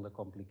because of all the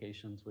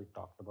complications we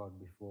talked about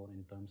before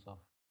in terms of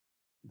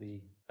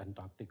the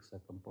Antarctic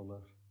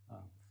circumpolar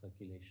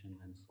circulation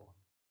and so on.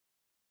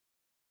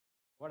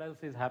 What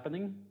else is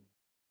happening?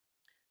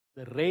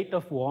 The rate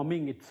of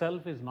warming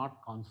itself is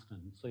not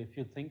constant. So if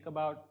you think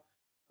about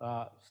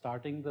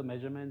starting the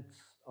measurements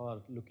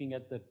or looking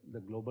at the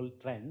global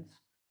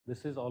trends,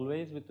 this is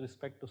always with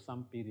respect to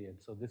some period.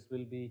 So this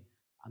will be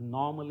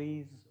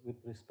anomalies with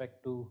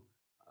respect to,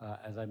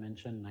 as I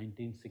mentioned,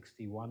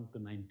 1961 to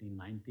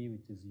 1990,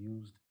 which is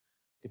used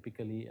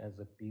typically as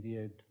a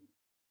period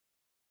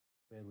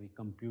where we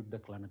compute the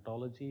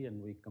climatology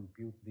and we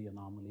compute the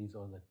anomalies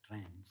or the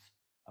trends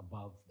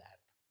above that.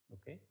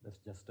 Okay, that's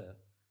just a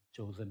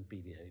chosen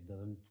period. It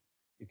doesn't,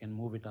 you can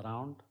move it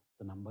around,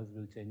 the numbers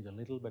will change a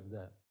little, but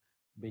the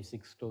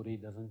basic story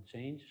doesn't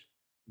change,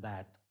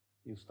 that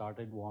you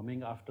started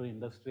warming after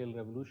Industrial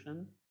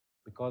Revolution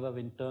because of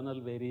internal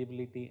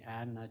variability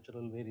and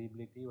natural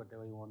variability,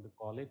 whatever you want to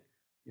call it.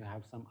 You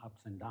have some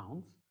ups and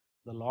downs.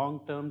 The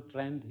long-term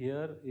trend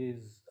here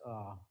is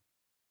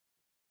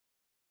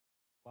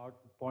about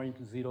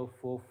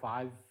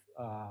 0.045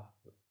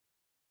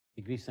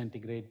 degrees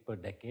centigrade per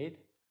decade.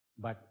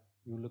 But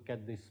you look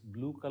at this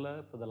blue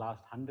color for the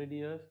last 100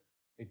 years,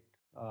 it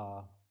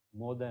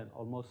more than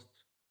almost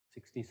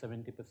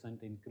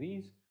 60–70%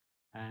 increase.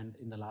 And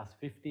in the last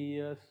 50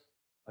 years,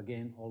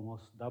 again,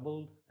 almost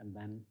doubled, and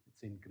then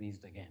it's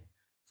increased again.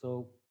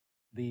 So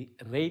the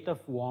rate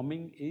of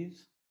warming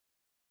is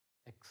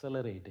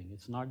accelerating.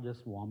 It's not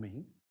just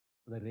warming.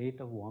 The rate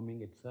of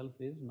warming itself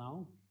is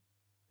now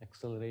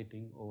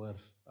accelerating over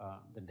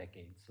the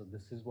decades. So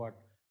this is what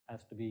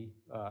has to be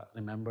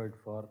remembered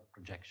for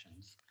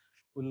projections.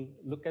 We'll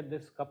look at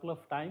this a couple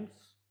of times.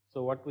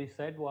 So what we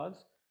said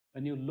was,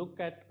 when you look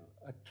at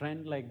a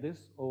trend like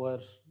this over,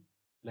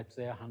 let's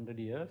say, 100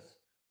 years,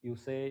 you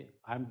say,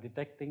 I'm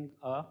detecting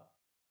a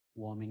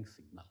warming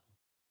signal.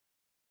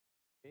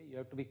 Okay, you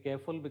have to be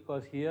careful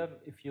because here,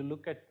 if you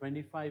look at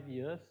 25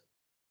 years,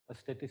 a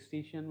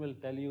statistician will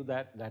tell you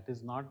that that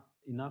is not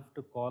enough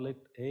to call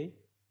it a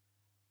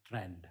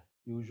trend.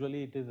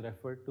 Usually it is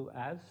referred to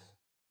as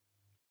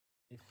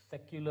a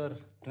secular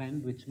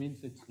trend, which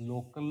means it's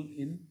local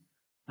in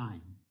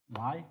time.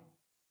 Why?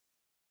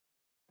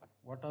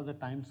 What are the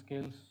time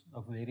scales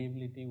of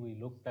variability we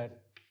looked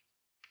at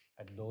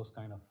those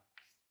kind of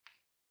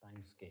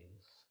time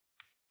scales?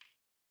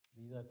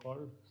 These are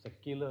called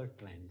secular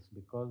trends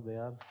because they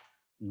are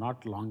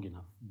not long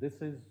enough. This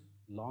is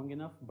long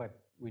enough, but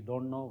we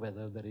don't know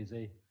whether there is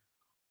a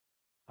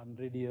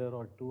 100-year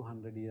or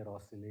 200-year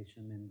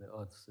oscillation in the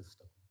Earth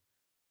system.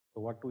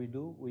 So what we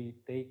do, we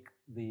take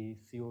the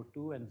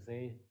CO2 and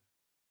say,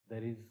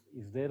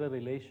 is there a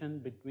relation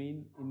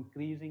between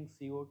increasing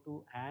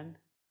CO2 and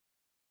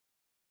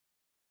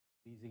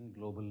increasing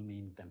global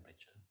mean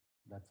temperature?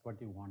 That's what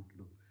you want to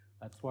do.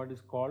 That's what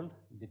is called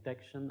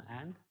detection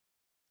and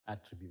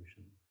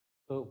attribution.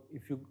 So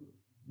if you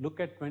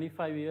look at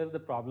 25 years, the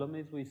problem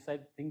is we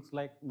said things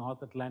like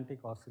North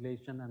Atlantic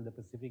oscillation and the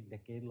Pacific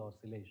decadal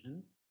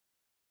oscillation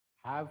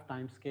have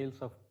time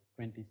scales of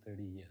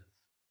 20–30 years.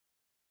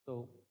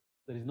 So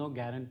there is no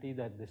guarantee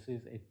that this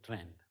is a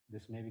trend.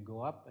 This may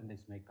go up and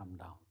this may come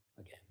down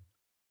again,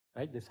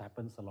 right? This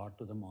happens a lot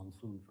to the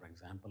monsoon, for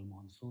example.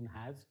 Monsoon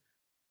has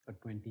a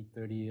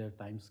 20–30-year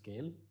time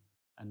scale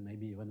and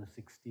maybe even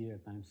a 60-year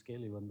time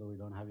scale, even though we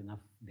don't have enough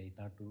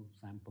data to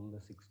sample the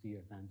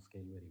 60-year time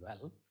scale very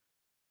well.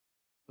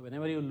 So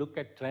whenever you look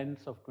at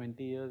trends of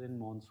 20 years in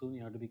monsoon,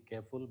 you have to be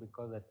careful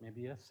because that may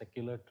be a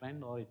secular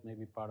trend or it may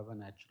be part of a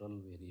natural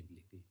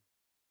variability.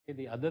 Okay,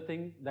 the other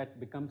thing that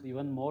becomes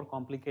even more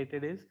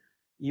complicated is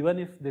even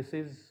if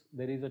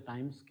there is a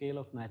time scale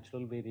of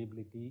natural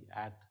variability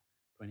at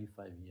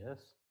 25 years,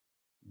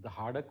 the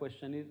harder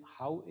question is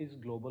how is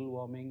global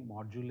warming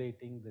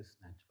modulating this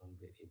natural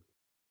variability?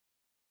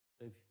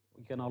 So if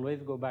we can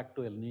always go back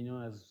to El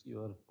Nino as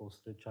your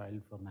poster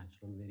child for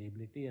natural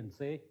variability and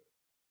say,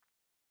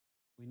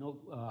 we know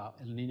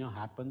El Nino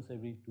happens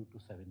every 2 to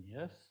 7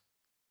 years.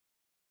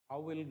 How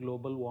will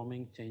global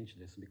warming change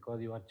this?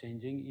 Because you are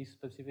changing East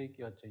Pacific,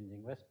 you are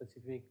changing West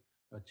Pacific,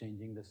 you are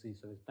changing the sea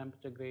surface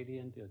temperature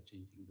gradient, you are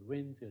changing the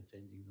winds, you are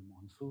changing the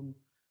monsoon.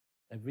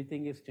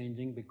 Everything is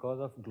changing because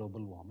of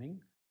global warming.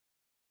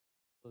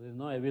 So there's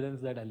no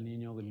evidence that El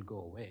Nino will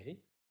go away.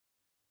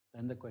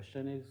 Then the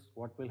question is,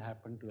 what will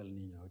happen to El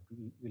Nino?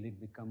 Will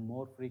it become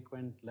more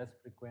frequent, less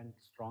frequent,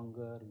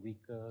 stronger,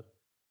 weaker,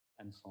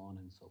 and so on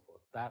and so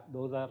forth?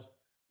 Those are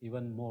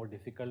even more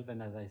difficult.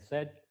 And as I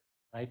said,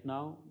 right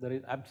now, there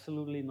is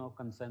absolutely no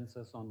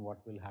consensus on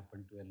what will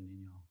happen to El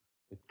Nino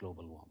with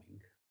global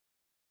warming.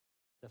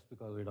 Just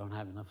because we don't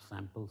have enough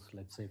samples,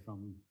 let's say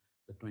from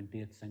the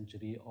 20th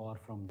century or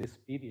from this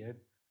period.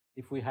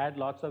 If we had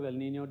lots of El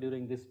Nino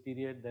during this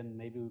period, then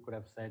maybe we could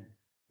have said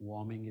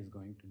warming is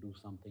going to do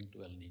something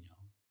to El Nino.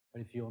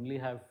 But if you only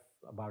have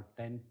about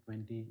 10,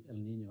 20 El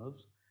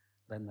Ninos,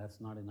 then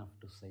that's not enough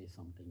to say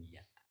something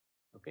yet.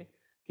 Okay?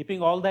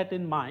 Keeping all that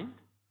in mind,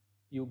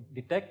 you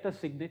detect a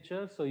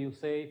signature. So you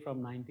say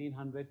from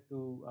 1900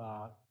 to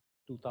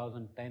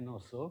 2010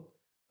 or so,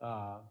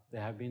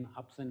 there have been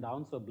ups and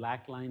downs. So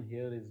black line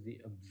here is the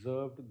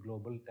observed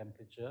global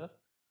temperature,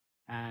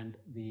 and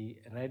the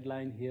red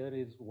line here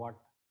is what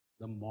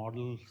the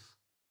models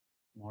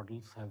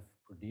have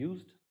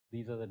produced.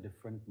 These are the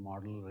different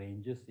model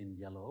ranges in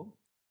yellow.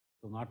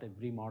 So not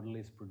every model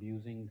is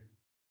producing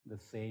the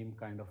same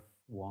kind of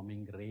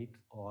warming rate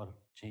or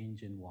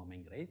change in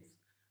warming rates.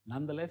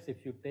 Nonetheless,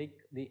 if you take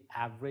the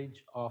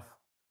average of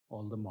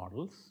all the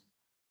models,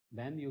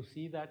 then you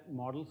see that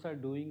models are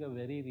doing a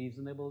very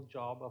reasonable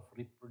job of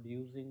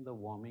reproducing the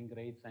warming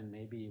rates and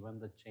maybe even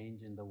the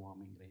change in the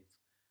warming rates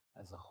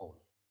as a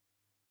whole.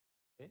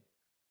 Okay?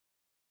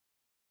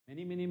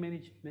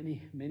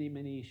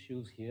 Many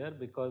issues here,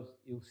 because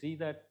you see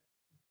that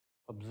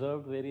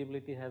observed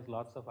variability has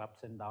lots of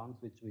ups and downs,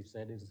 which we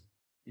said is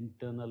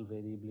internal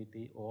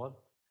variability or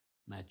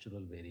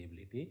natural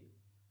variability.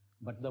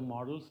 But the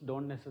models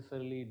don't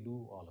necessarily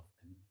do all of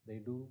them. They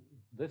do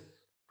this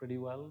pretty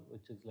well,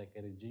 which is like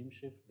a regime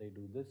shift. They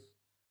do this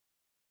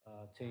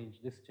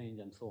change,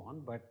 and so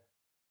on. But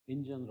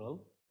in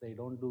general, they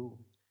don't do,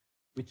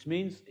 which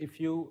means if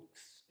you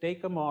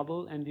take a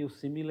model and you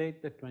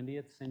simulate the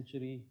 20th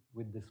century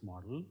with this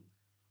model,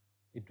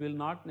 it will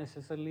not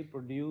necessarily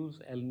produce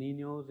El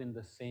Ninos in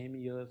the same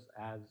years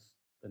as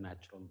the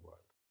natural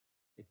world.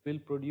 It will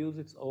produce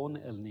its own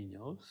El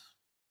Ninos,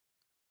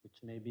 which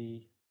may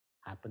be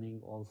happening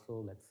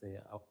also, let's say,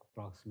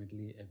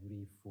 approximately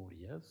every 4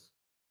 years.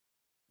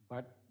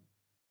 But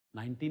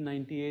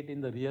 1998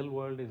 in the real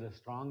world is a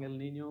strong El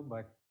Nino,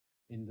 but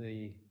in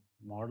the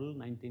model,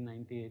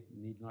 1998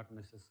 need not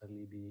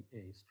necessarily be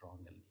a strong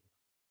El Nino.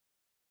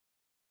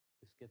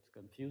 This gets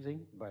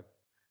confusing, but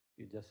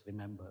you just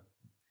remember.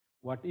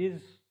 What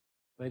is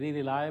very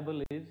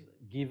reliable is,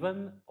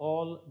 given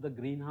all the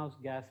greenhouse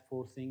gas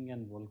forcing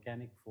and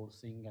volcanic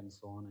forcing and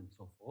so on and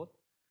so forth,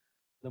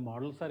 the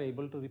models are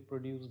able to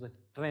reproduce the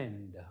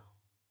trend,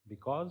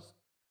 because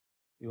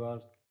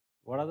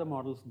what are the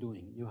models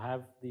doing? You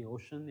have the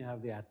ocean, you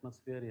have the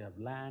atmosphere, you have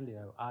land, you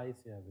have ice,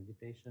 you have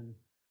vegetation,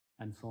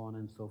 and so on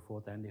and so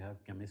forth, and you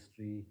have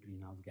chemistry,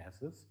 greenhouse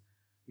gases.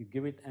 You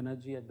give it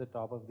energy at the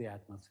top of the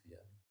atmosphere,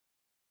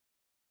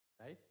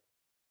 right?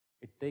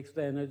 It takes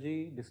the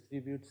energy,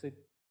 distributes it,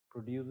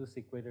 produces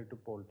equator to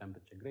pole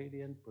temperature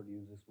gradient,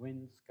 produces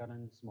winds,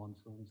 currents,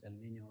 monsoons, El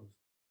Ninos,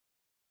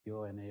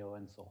 PO, NAO,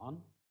 and so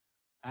on.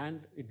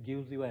 And it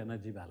gives you an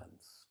energy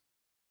balance.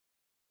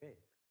 Okay.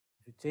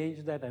 If you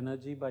change that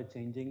energy by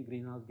changing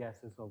greenhouse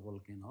gases or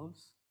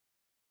volcanoes,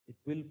 it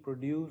will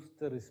produce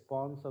the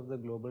response of the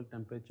global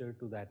temperature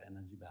to that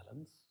energy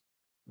balance,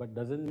 but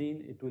doesn't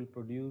mean it will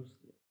produce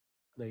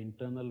the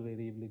internal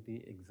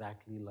variability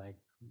exactly like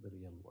the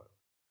real world.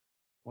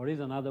 What is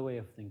another way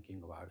of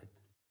thinking about it?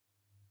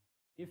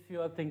 If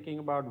you are thinking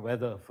about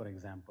weather, for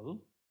example,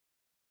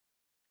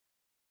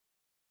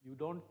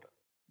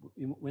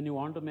 when you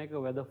want to make a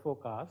weather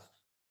forecast,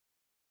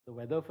 the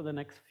weather for the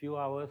next few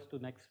hours to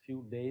next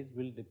few days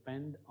will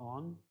depend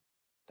on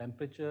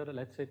temperature,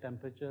 let's say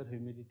temperature,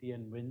 humidity,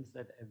 and winds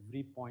at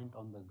every point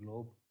on the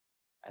globe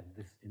at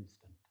this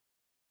instant.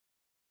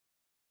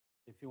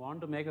 If you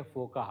want to make a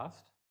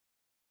forecast,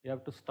 you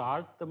have to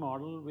start the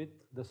model with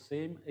the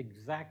same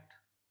exact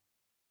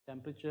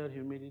temperature,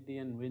 humidity,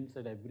 and winds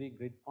at every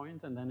grid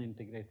point, and then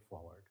integrate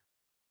forward.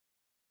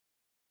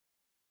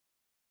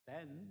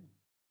 Then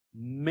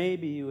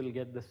maybe you will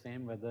get the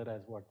same weather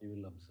as what you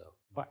will observe.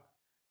 But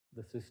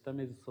the system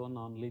is so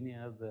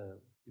nonlinear, the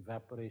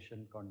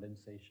evaporation,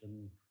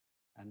 condensation,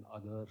 and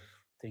other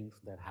things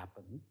that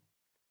happen,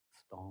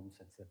 storms,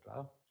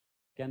 etc.,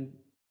 can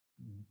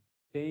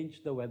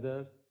change the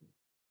weather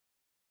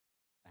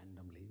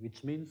randomly,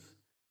 which means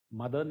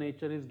Mother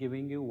Nature is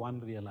giving you one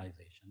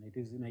realization. It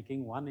is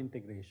making one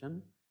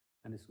integration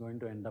and it's going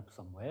to end up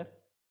somewhere.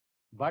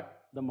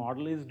 But the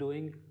model is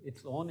doing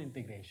its own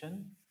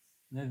integration.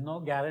 There's no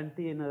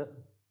guarantee in a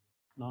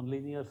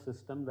nonlinear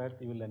system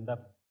that you will end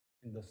up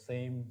in the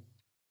same.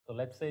 So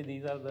let's say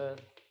these are the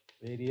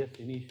various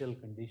initial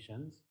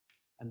conditions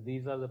and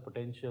these are the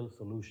potential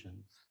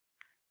solutions.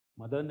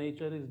 Mother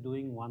Nature is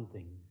doing one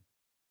thing.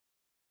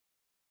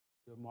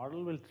 Your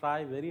model will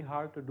try very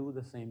hard to do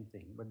the same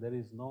thing, but there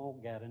is no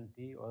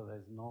guarantee or there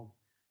is no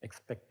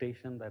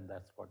expectation that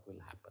that's what will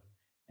happen.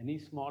 Any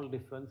small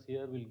difference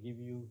here will give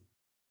you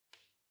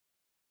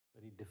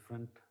very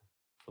different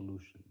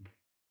solution.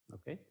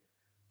 Okay,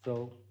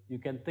 so you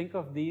can think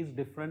of these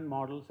different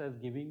models as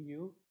giving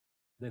you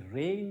the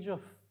range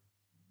of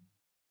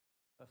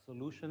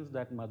solutions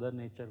that Mother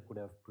Nature could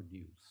have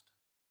produced.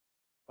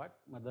 But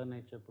Mother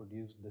Nature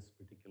produced this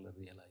particular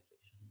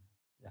realization.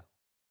 Yeah.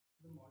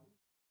 The model.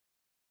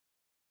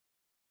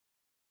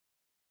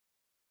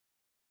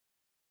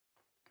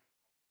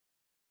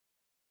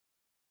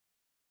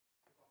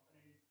 The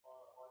components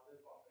or the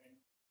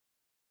components.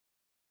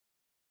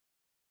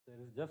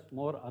 There is just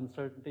more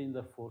uncertainty in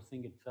the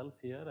forcing itself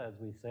here. As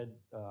we said,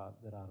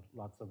 there are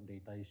lots of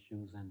data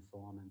issues and so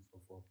on and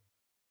so forth.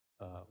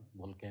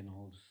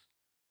 Volcanoes.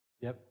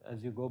 Yep,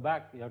 as you go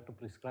back, you have to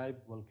prescribe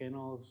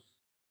volcanoes,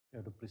 you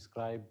have to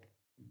prescribe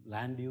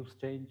land use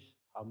change,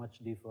 how much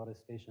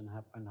deforestation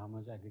happened, how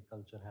much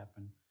agriculture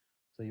happened.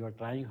 So you are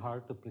trying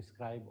hard to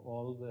prescribe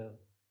all the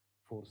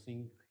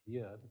forcing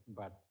here,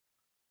 but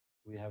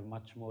we have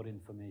much more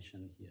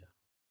information here.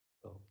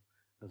 So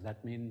does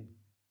that mean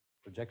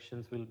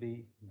projections will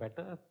be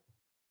better?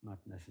 Not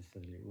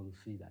necessarily, we'll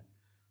see that.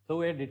 So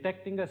we're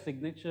detecting a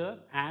signature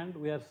and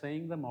we are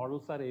saying the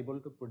models are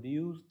able to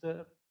produce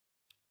the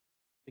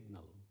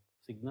signal.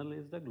 Signal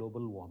is the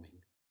global warming.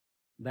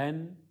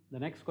 Then the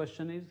next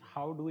question is,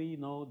 how do we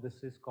know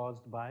this is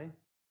caused by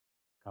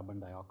carbon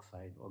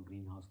dioxide or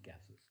greenhouse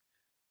gases?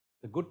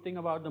 The good thing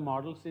about the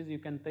models is you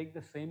can take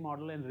the same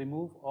model and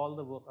remove all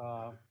the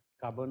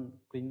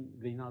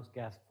greenhouse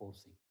gas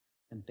forcing.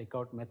 And take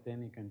out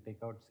methane, you can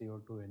take out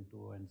CO2,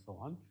 N2O, and so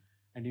on.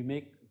 And you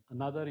make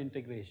another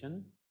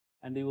integration,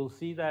 and you will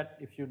see that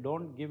if you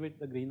don't give it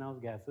the greenhouse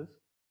gases,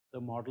 the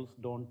models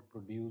don't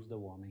produce the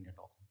warming at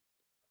all.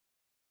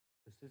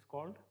 This is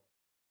called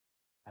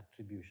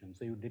attribution.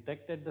 So you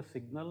detected the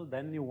signal,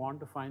 then you want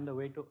to find a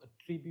way to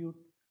attribute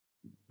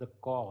the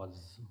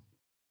cause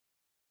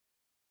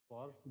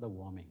for the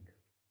warming.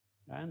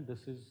 And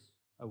this is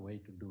a way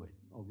to do it.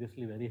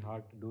 Obviously, very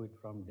hard to do it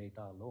from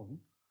data alone.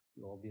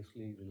 You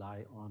obviously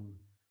rely on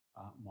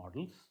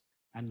models.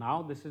 And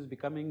now this is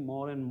becoming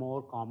more and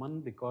more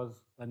common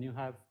because when you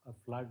have a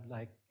flood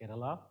like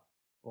Kerala,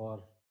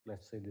 or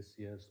let's say this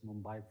year's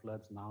Mumbai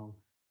floods, now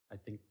I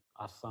think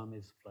Assam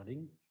is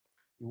flooding.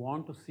 You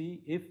want to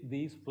see if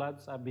these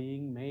floods are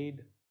being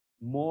made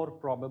more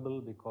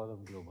probable because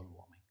of global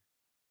warming.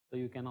 So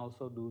you can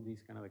also do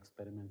these kind of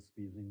experiments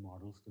using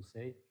models to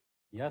say,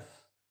 yes,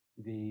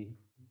 the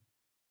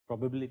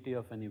probability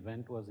of an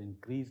event was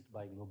increased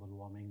by global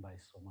warming by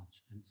so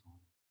much and so on.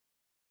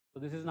 So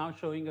this is now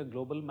showing a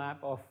global map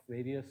of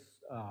various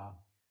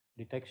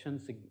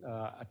detection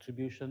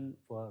attribution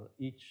for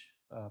each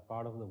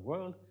part of the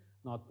world,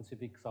 North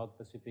Pacific, South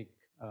Pacific,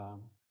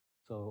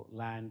 so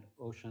land,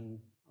 ocean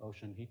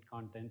heat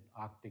content,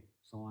 Arctic,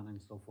 so on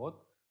and so forth.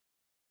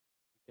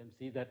 You can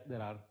see that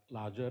there are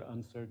larger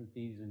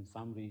uncertainties in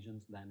some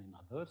regions than in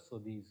others. So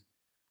these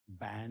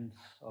bands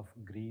of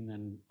green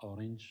and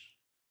orange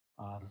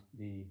are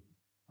the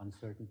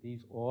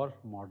uncertainties or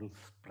model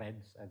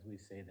spreads, as we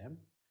say them.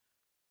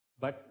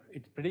 But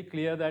it's pretty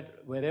clear that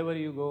wherever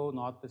you go,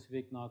 North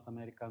Pacific, North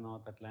America,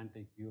 North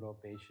Atlantic, Europe,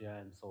 Asia,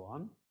 and so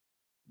on,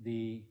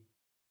 the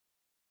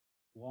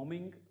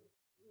warming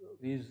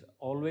is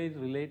always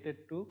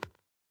related to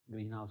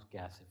greenhouse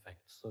gas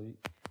effects. So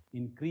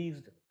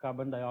increased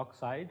carbon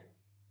dioxide,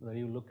 where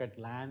you look at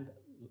land,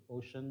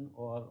 ocean,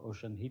 or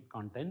ocean heat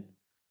content,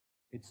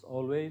 it's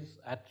always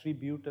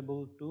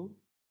attributable to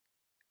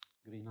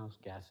greenhouse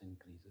gas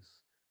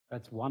increases.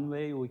 That's one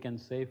way we can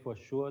say for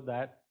sure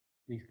that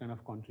these kind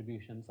of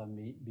contributions are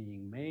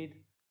being made,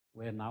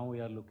 where now we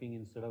are looking,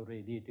 instead of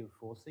radiative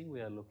forcing,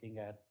 we are looking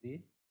at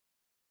the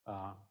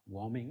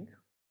warming.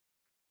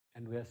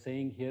 And we are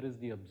saying here is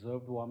the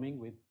observed warming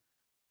with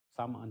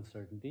some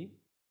uncertainty.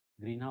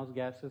 Greenhouse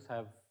gases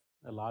have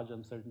a large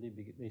uncertainty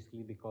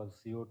basically because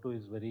CO2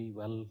 is very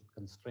well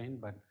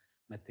constrained, but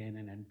methane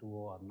and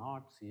N2O are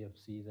not,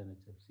 CFCs and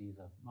HFCs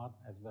are not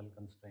as well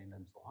constrained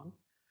and so on.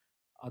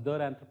 Other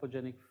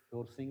anthropogenic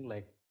forcing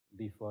like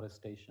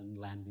deforestation,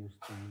 land use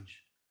change,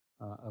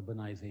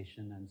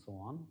 urbanization and so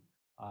on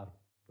are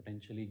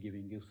potentially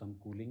giving you some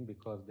cooling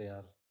because they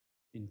are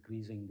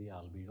increasing the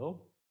albedo.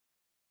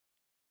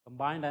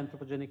 Combined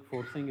anthropogenic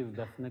forcing is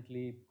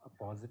definitely a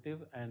positive,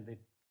 and it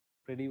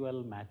pretty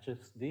well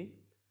matches the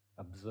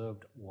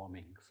observed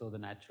warming. So the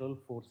natural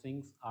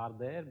forcings are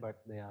there,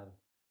 but they are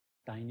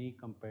tiny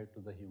compared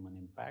to the human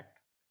impact.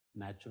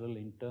 Natural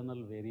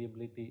internal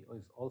variability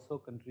is also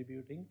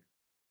contributing,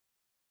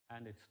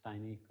 and it's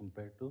tiny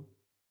compared to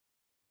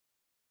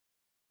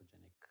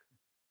oceanic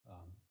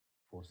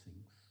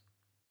forcings.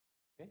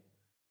 Okay.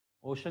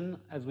 Ocean,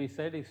 as we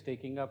said, is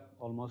taking up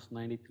almost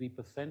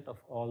 93% of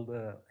all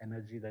the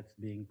energy that's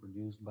being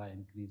produced by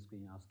increased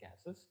greenhouse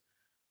gases.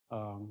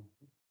 Um,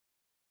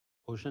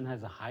 Ocean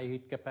has a high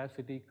heat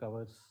capacity,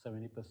 covers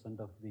 70%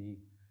 of the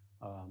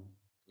um,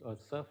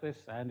 Earth's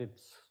surface, and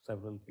it's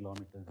several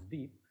kilometers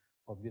deep.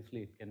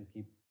 Obviously, it can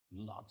keep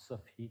lots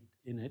of heat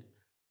in it.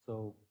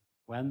 So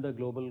when the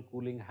global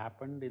cooling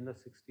happened in the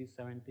 60s,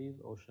 70s,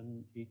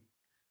 ocean heat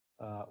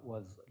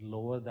was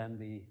lower than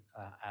the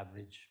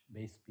average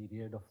base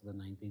period of the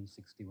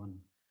 1961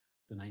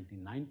 to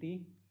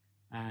 1990.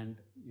 And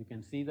you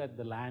can see that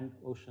the land,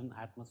 ocean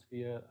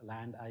atmosphere,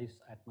 land ice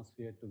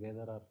atmosphere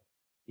together are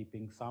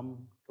keeping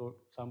some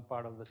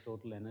part of the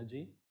total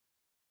energy.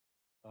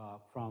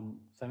 From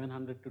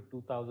 700 to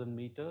 2000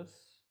 meters,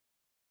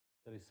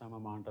 there is some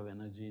amount of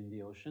energy in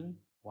the ocean.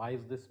 Why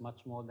is this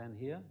much more than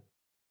here?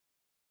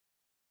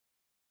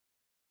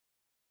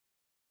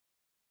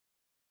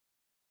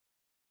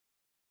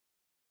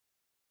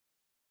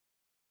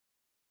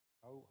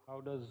 How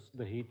does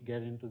the heat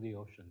get into the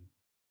ocean?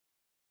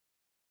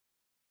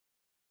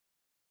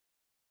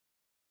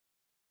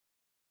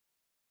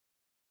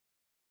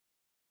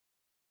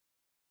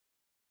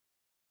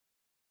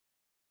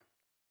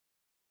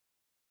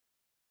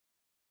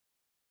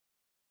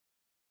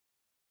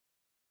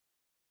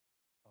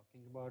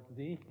 Talking about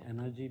the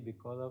energy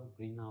because of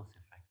greenhouse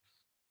effects,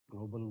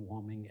 global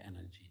warming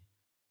energy,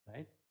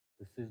 right?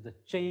 This is the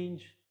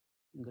change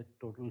in the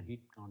total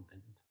heat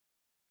content,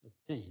 the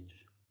change.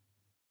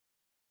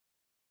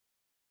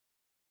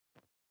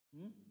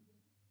 Hmm?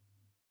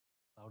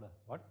 Louder.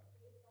 What?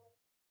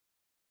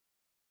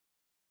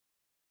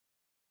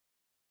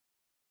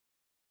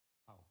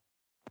 How?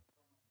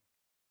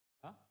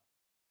 Huh?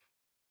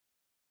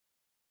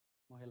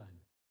 Mohilan.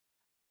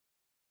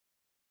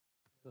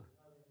 So,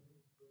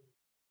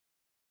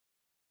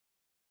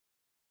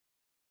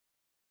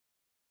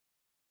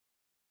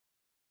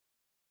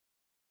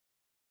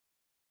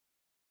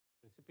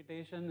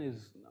 precipitation is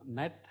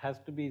net has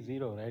to be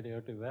zero, right? You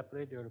have to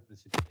evaporate, you have to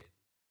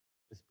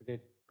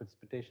precipitate.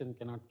 Precipitation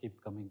cannot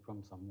keep coming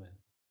from somewhere.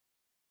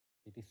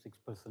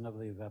 86% of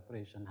the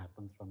evaporation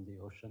happens from the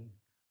ocean.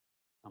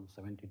 Some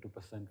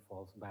 72%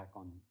 falls back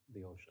on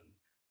the ocean.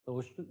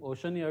 The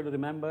ocean, you have to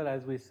remember,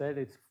 as we said,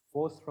 it's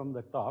force from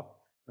the top,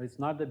 but it's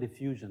not the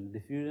diffusion.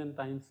 Diffusion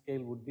time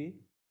scale would be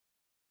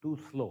too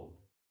slow.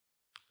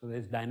 So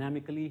there's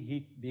dynamically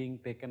heat being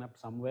taken up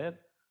somewhere.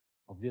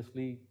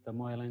 Obviously,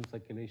 thermohaline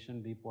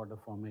circulation, deep water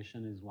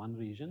formation is one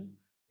region.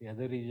 The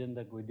other region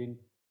that we didn't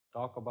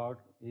talk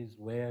about is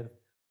where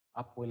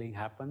upwelling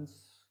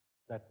happens,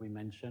 that we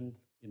mentioned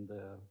in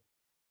the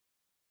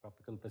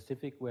tropical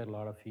Pacific, where a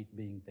lot of heat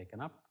being taken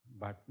up,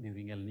 but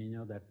during El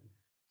Nino, that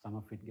some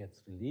of it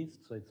gets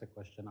released. So it's a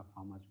question of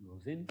how much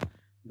goes in.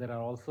 There are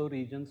also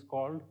regions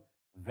called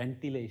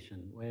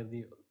ventilation, where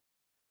the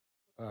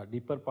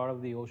deeper part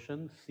of the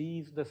ocean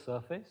sees the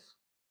surface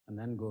and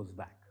then goes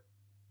back.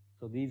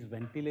 So these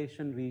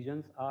ventilation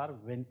regions are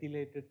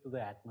ventilated to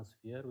the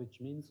atmosphere,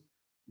 which means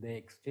they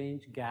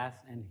exchange gas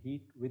and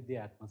heat with the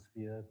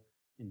atmosphere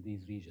in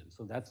these regions.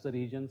 So that's the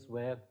regions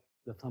where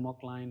the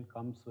thermocline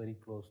comes very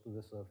close to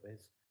the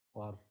surface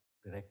or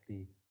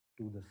directly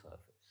to the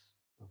surface.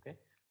 Okay,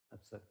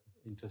 that's an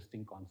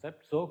interesting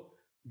concept. So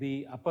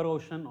the upper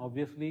ocean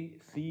obviously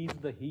sees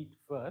the heat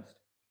first,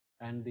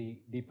 and the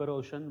deeper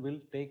ocean will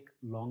take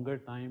longer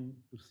time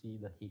to see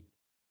the heat.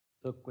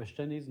 So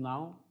question is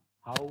now,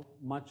 how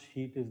much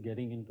heat is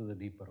getting into the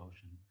deeper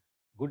ocean?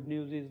 Good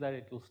news is that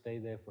it will stay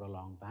there for a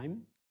long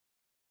time.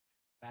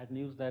 Bad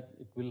news that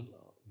it will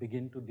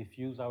begin to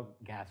diffuse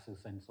out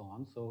gases and so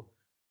on. So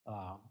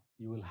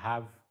you will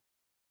have,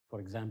 for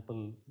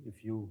example,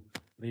 if you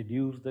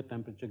reduce the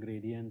temperature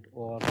gradient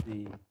or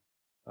the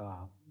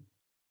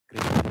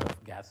gradient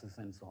of gases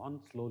and so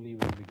on, slowly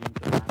we'll begin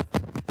to have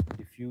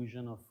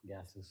diffusion of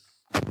gases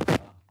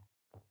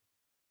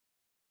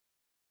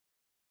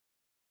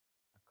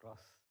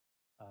across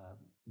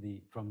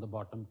from the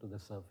bottom to the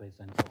surface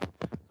and so on.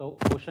 So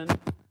ocean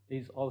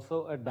is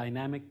also a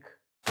dynamic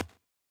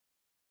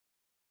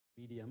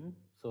medium.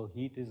 So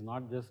heat is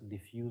not just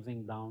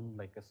diffusing down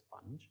like a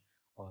sponge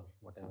or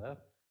whatever.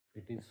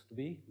 It is to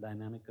be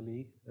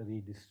dynamically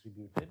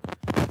redistributed.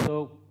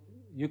 So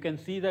you can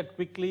see that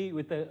quickly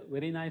with a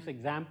very nice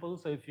example.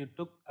 So if you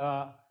took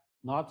a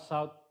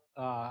north-south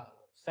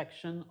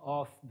section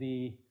of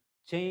the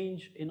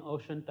change in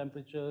ocean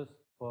temperatures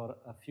for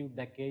a few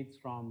decades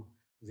from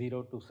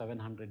 0 to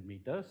 700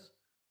 meters.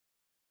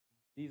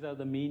 These are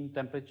the mean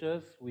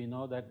temperatures. We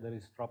know that there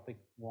is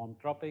warm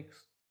tropics.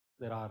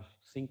 There are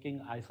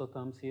sinking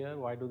isotherms here.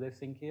 Why do they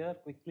sink here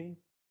quickly?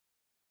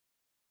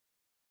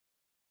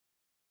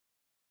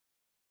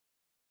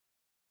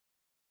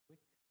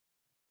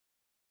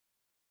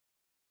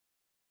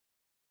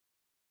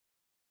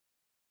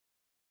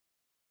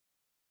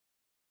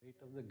 Rate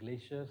of the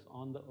glaciers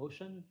on the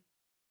ocean.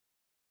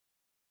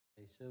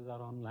 Glaciers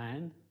are on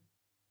land.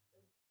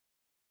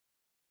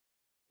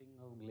 Thing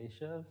of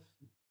glaciers.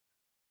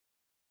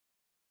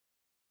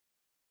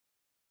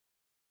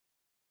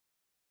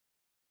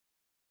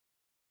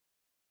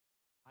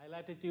 High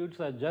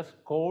latitudes are just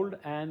cold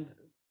and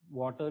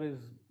water is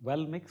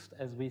well mixed,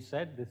 as we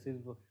said. This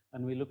is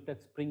when we looked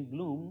at spring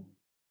bloom,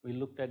 we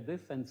looked at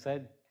this and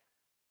said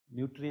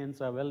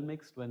nutrients are well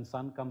mixed. When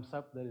sun comes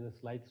up, there is a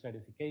slight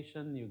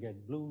stratification, you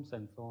get blooms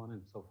and so on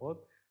and so forth.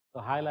 So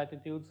high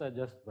latitudes are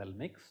just well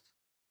mixed.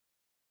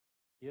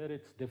 Here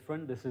it's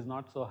different. This is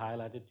not so high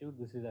latitude.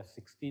 This is at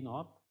 60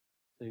 north.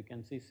 So you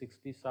can see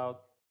 60 south.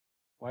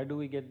 Why do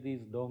we get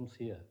these domes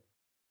here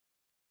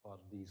or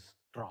these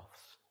troughs?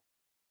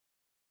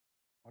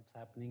 What's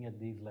happening at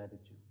these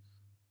latitudes?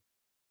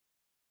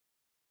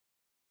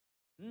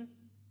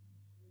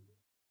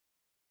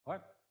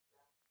 What?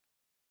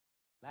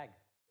 Lag.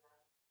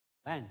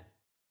 Land.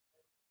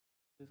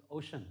 This is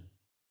ocean.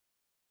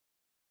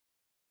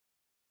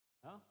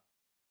 Huh?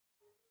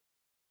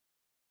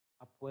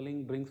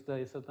 Upwelling brings the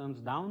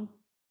isotherms down.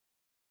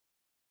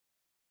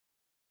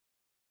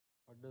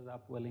 What does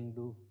upwelling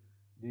do?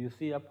 Do you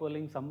see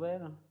upwelling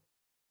somewhere?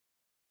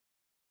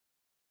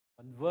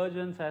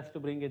 Convergence has to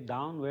bring it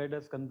down. Where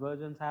does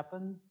convergence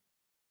happen?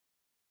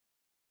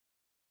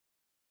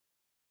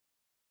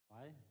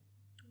 Why?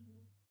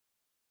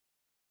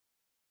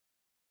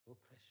 So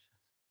precious.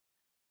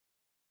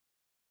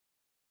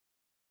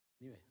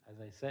 Anyway, as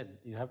I said,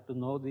 you have to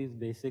know these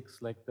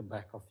basics like the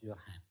back of your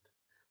hand.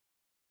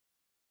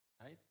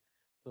 Right?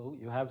 So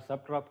you have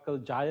subtropical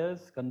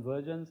gyres,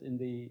 convergence in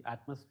the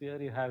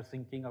atmosphere, you have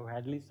sinking of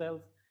Hadley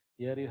cells.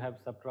 Here you have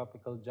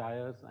subtropical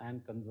gyres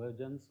and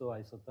convergence, so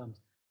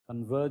isotherms.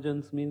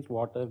 Convergence means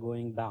water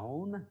going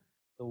down,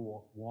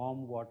 so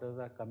warm waters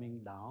are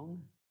coming down,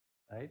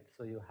 right?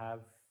 So you have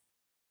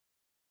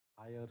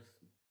higher,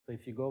 so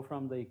if you go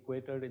from the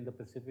equator in the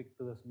Pacific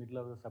to the middle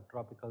of the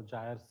subtropical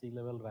gyre, sea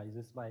level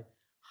rises by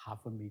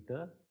half a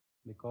meter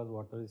because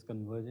water is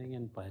converging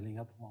and piling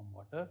up warm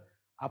water.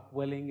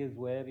 Upwelling is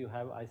where you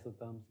have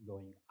isotherms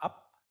going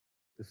up.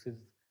 This is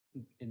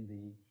in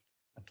the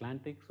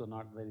Atlantic, so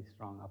not very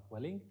strong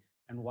upwelling.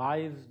 And why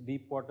is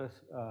deep water,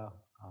 I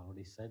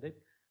already said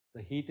it,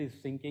 the heat is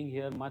sinking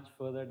here much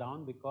further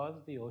down because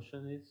the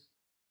ocean is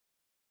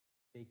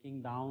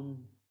taking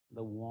down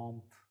the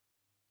warmth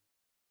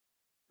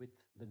with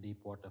the deep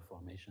water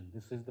formation.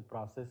 This is the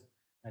process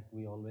that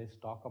we always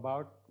talk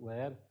about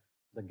where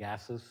the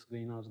gases,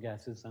 greenhouse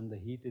gases and the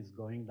heat is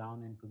going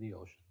down into the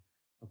ocean.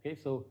 Okay,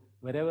 so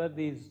wherever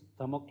these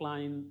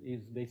thermocline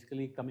is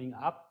basically coming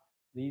up,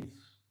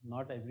 these,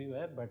 not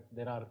everywhere, but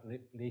there are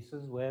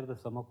places where the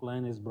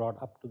thermocline is brought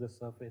up to the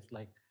surface,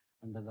 like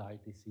under the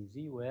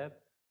ITCZ, where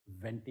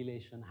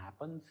ventilation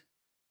happens,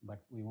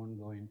 but we won't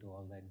go into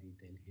all that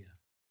detail here.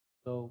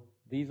 So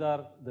these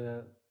are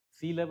the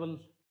sea level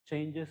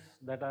changes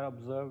that are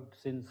observed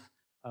since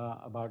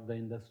about the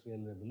Industrial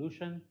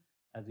Revolution.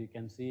 As you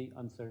can see,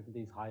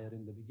 uncertainty is higher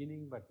in the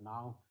beginning, but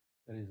now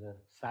there is a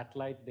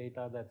satellite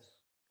data that's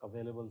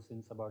available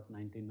since about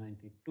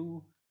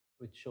 1992,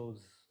 which shows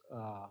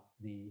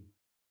the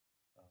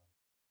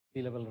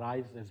sea level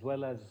rise as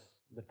well as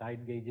the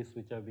tide gauges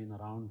which have been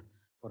around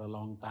for a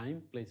long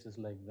time. Places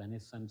like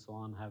Venice and so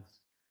on have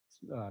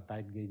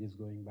tide gauges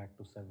going back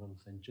to several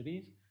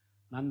centuries.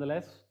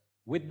 Nonetheless,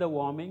 with the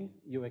warming,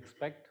 you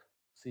expect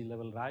sea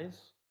level rise.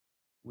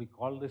 We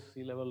call this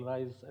sea level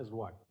rise as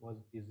what?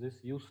 Is this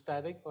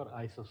eustatic or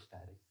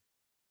isostatic?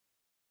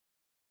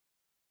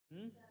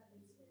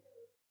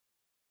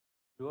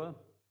 Sure.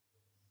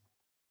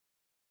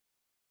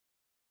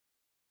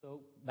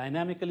 So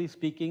dynamically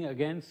speaking,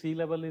 again, sea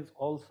level is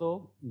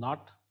also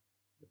not,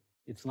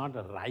 it's not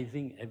a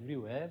rising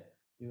everywhere.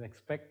 You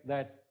expect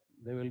that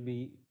there will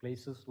be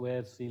places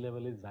where sea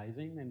level is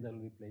rising and there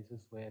will be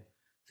places where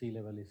sea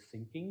level is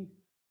sinking.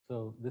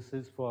 So this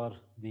is for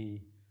the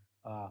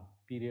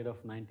period of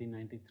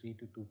 1993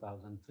 to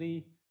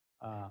 2003.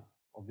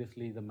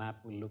 Obviously, the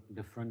map will look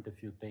different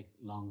if you take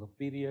longer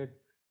period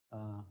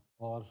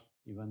or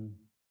even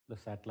the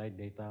satellite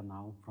data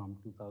now from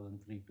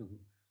 2003 to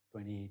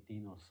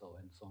 2018 or so,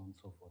 and so on and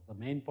so forth. The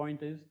main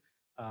point is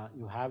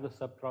you have the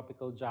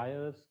subtropical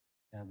gyres,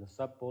 you have the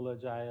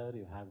subpolar gyre,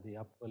 you have the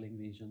upwelling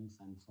regions,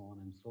 and so on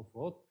and so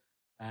forth.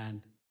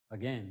 And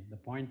again, the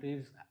point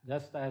is,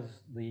 just as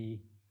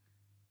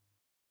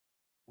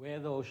where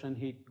the ocean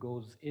heat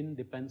goes in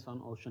depends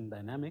on ocean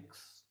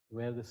dynamics,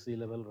 where the sea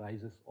level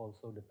rises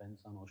also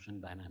depends on ocean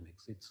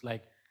dynamics. It's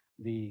like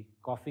the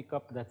coffee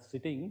cup that's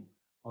sitting,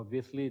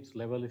 obviously its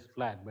level is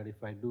flat, but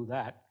if I do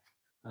that,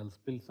 I'll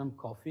spill some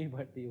coffee,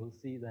 but you will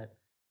see that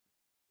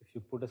if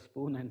you put a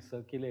spoon and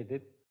circulate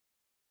it,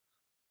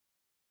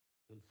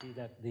 you'll see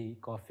that the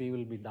coffee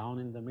will be down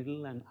in the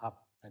middle and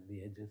up at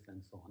the edges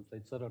and so on. So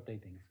it's a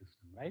rotating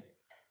system, right?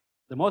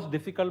 The most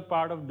difficult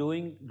part of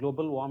doing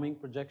global warming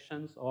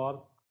projections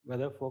or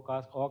weather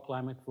forecast or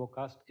climate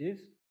forecast is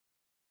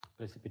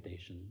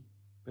precipitation.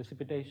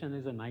 Precipitation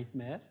is a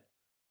nightmare.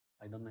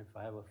 I don't know if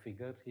I have a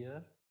figure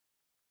here.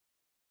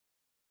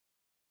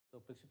 So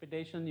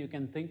precipitation you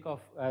can think of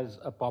as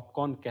a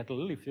popcorn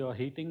kettle. If you are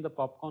heating the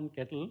popcorn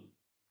kettle,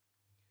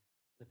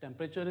 the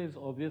temperature is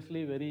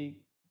obviously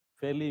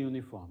fairly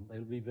uniform. There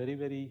will be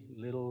very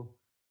little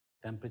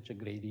temperature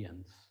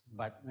gradients.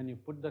 But when you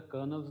put the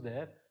kernels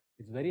there,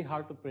 it's very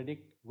hard to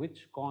predict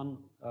which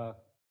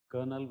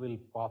kernel will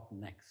pop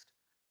next,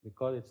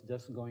 because it's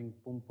just going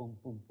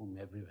boom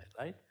everywhere,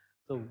 right?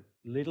 So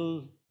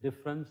little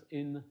difference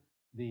in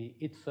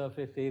its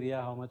surface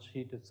area, how much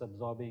heat it's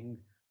absorbing,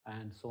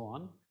 and so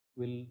on,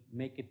 will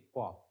make it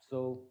pop.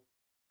 So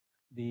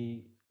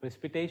the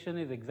precipitation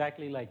is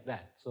exactly like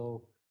that.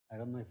 So I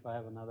don't know if I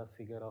have another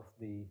figure of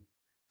the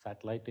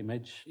satellite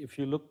image. If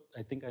you look,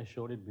 I think I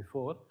showed it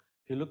before.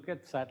 If you look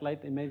at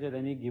satellite image at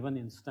any given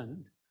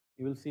instant,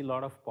 you will see a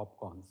lot of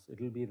popcorns. It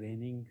will be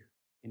raining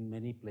in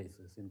many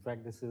places. In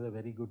fact, this is a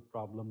very good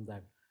problem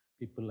that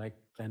people like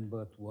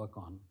Trenberth work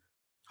on.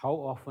 How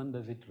often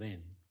does it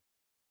rain,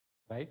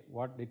 right?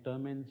 What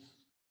determines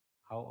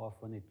how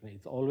often it rains?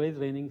 It's always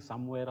raining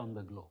somewhere on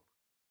the globe,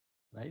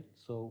 right?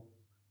 So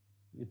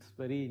it's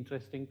very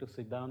interesting to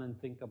sit down and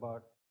think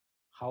about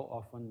how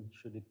often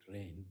should it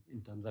rain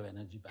in terms of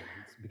energy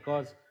balance,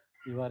 because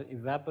you are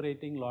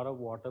evaporating a lot of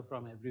water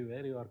from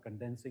everywhere, you are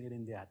condensing it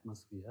in the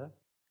atmosphere,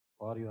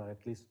 or you are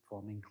at least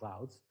forming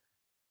clouds.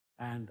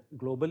 And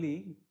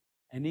globally,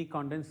 any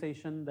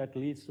condensation that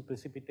leads to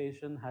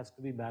precipitation has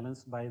to be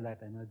balanced by that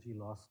energy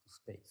loss to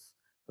space.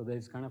 So there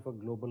is kind of a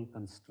global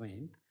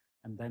constraint,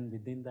 and then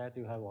within that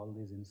you have all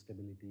these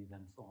instabilities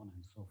and so on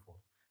and so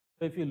forth.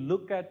 So if you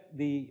look at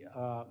the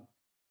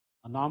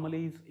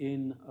anomalies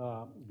in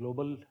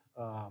global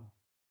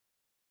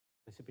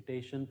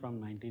precipitation from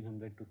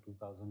 1900 to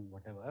 2000,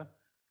 whatever,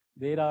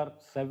 there are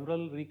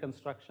several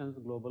reconstructions,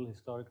 Global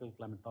Historical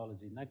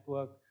Climatology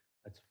Network,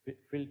 that's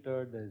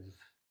filtered. There's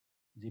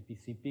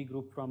GPCP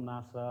group from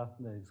NASA,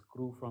 there is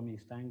crew from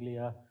East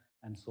Anglia,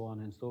 and so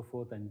on and so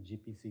forth. And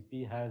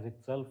GPCP has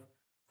itself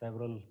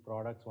several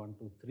products, 1,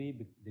 2, 3,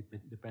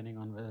 depending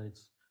on whether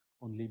it's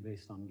only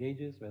based on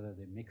gauges, whether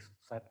they mix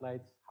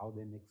satellites, how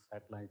they mix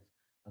satellites,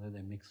 whether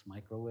they mix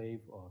microwave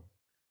or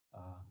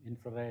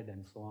infrared,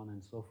 and so on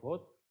and so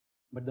forth.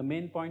 But the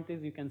main point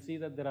is you can see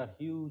that there are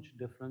huge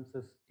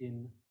differences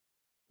in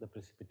the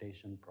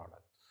precipitation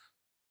products.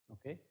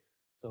 Okay,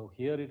 so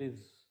here it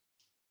is,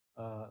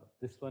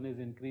 this one is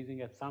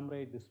increasing at some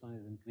rate, this one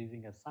is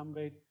increasing at some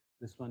rate,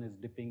 this one is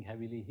dipping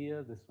heavily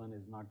here, this one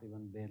is not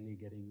even barely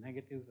getting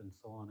negative, and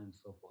so on and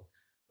so forth.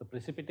 The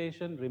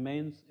precipitation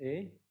remains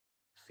a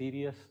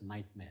serious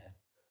nightmare.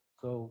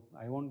 So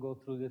I won't go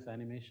through this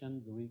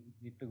animation. Do we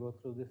need to go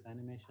through this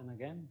animation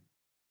again?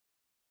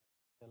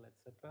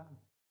 Etc.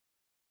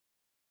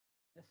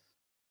 Yes.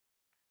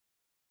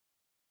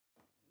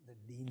 The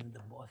dean, the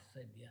boss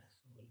said yes.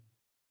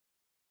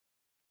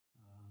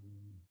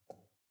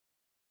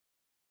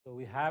 So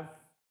we have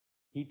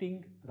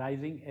heating,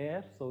 rising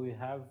air. So we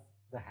have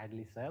the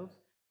Hadley cells.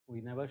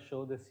 We never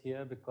show this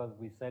here because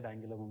we said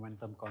angular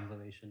momentum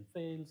conservation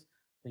fails.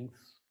 Things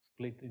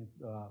split in,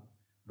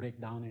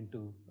 break down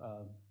into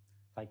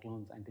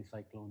cyclones,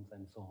 anticyclones,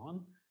 and so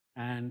on.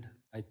 And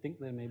I think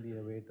there may be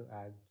a way to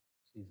add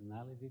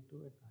seasonality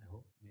to it. I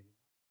hope, maybe.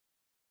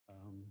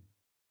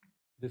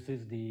 This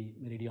is the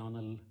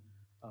meridional,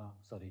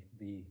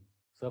 the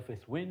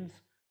surface winds.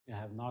 You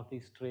have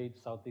northeast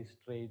trades,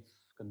 southeast trades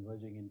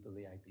converging into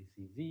the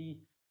ITCZ.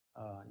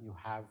 You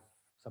have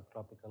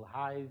subtropical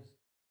highs,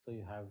 so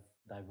you have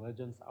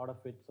divergence out of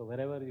it. So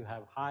wherever you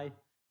have high,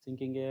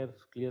 sinking air,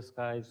 clear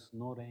skies,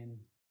 no rain,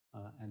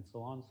 and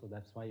so on. So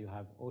that's why you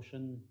have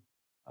ocean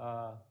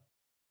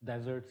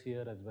deserts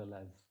here as well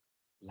as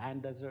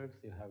land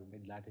deserts. You have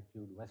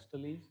mid-latitude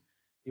westerlies.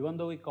 Even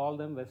though we call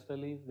them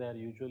westerlies, they are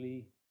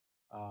usually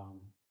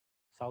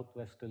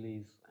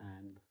southwesterlies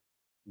and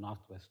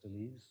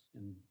northwesterlies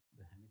in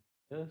the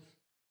hemispheres.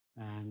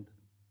 And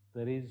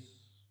there is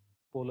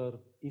polar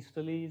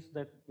easterlies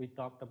that we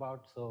talked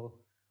about. So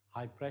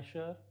high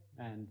pressure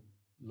and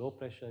low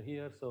pressure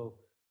here. So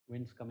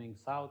winds coming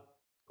south,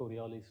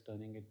 Coriolis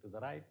turning it to the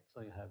right.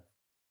 So you have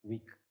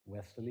weak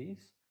westerlies.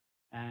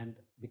 And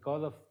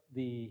because of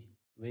the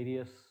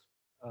various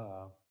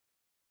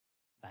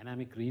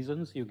dynamic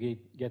reasons, you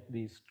get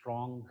these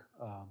strong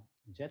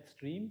jet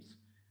streams.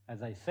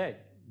 As I said,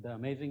 the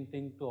amazing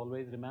thing to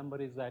always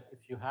remember is that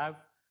if you have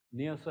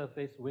near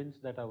surface winds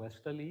that are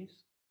westerlies,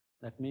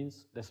 that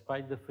means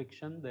despite the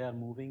friction, they are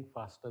moving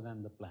faster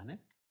than the planet.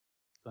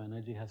 So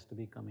energy has to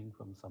be coming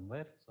from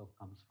somewhere, so it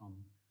comes from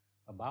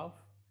above,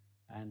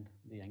 and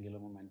the angular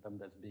momentum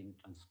that's being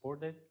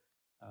transported.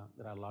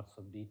 There are lots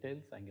of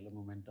details. Angular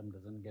momentum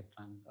doesn't get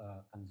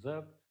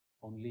conserved.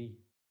 Only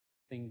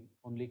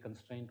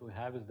constraint we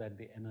have is that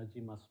the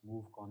energy must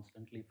move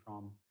constantly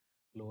from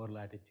lower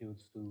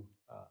latitudes to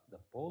the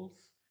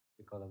poles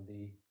because of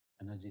the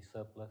energy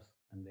surplus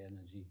and the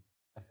energy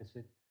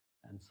deficit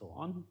and so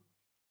on.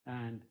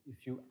 And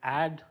if you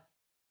add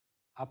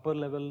upper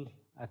level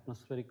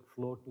atmospheric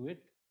flow to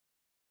it,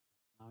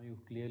 now you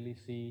clearly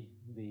see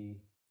the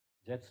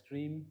jet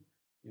stream.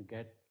 You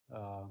get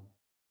the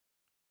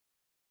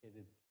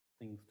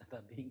things that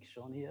are being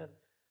shown here.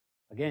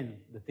 again,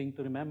 the thing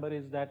to remember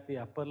is that the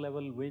upper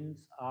level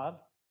winds are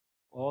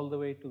all the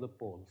way to the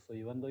poles. So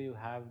even though you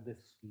have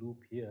this loop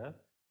here,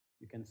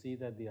 you can see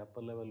that the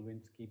upper level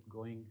winds keep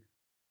going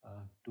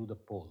to the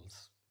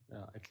poles,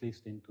 at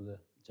least into the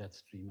jet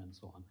stream and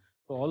so on.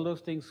 So all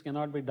those things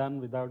cannot be done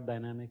without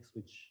dynamics,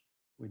 which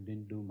we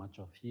didn't do much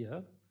of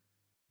here.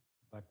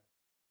 But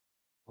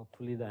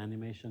hopefully the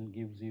animation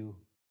gives you,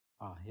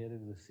 here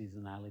is the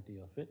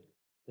seasonality of it.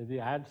 So if you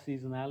add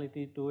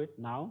seasonality to it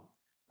now,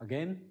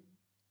 again,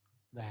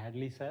 the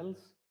Hadley cells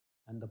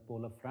and the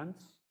polar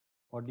fronts,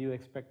 what do you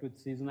expect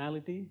with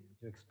seasonality?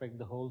 You expect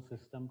the whole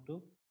system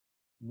to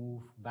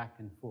move back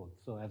and forth.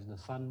 So as the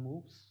sun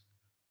moves,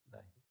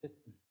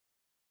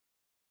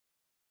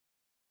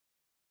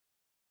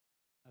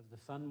 as the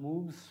sun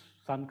moves,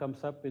 sun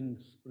comes up in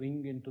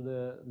spring into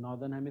the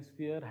northern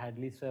hemisphere,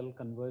 Hadley cell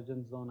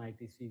convergence zone,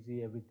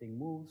 ITCZ, everything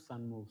moves,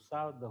 sun moves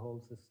south, the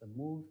whole system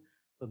moves.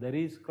 So there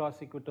is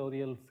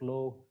cross-equatorial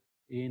flow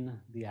in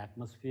the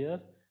atmosphere.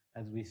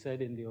 As we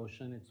said, in the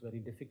ocean, it's very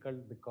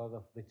difficult because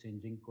of the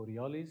changing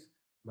Coriolis,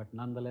 but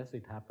nonetheless,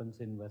 it happens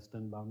in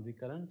western boundary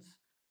currents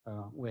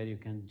where you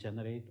can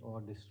generate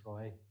or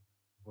destroy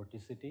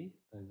vorticity.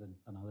 There is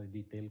another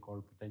detail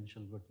called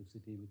potential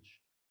vorticity, which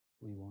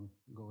we won't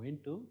go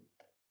into.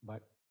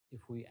 But if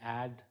we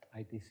add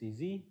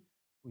ITCZ,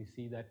 we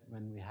see that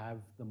when we have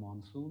the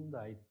monsoon,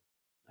 the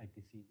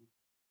ITCZ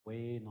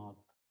way north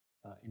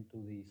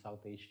into the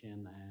South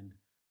Asian and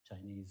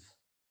Chinese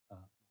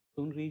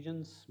monsoon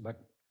regions. But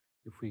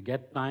if we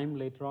get time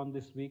later on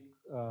this week,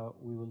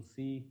 we will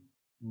see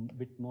a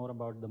bit more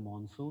about the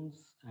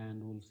monsoons,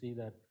 and we'll see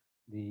that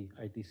the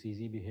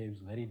ITCZ behaves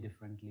very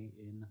differently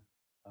in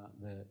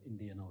the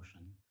Indian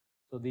Ocean.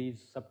 So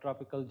these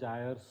subtropical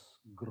gyres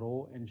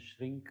grow and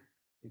shrink.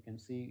 You can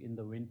see in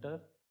the winter,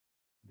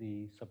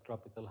 the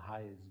subtropical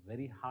high is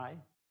very high,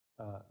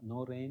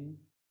 no rain,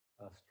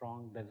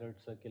 strong desert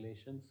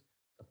circulations.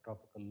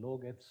 Subtropical low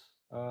gets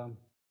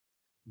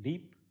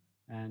deep,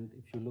 and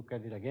if you look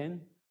at it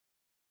again,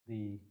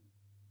 the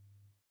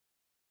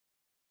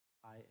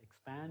high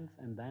expands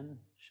and then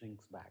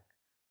shrinks back,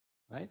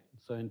 right?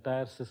 So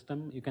entire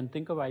system, you can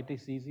think of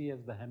ITCZ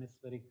as the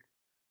hemispheric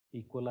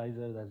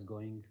equalizer that's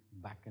going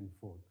back and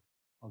forth.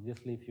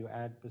 Obviously, if you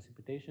add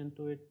precipitation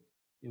to it,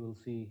 you will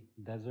see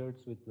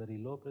deserts with very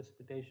low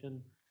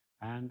precipitation,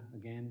 and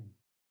again,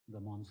 the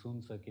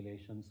monsoon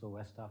circulation, so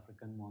West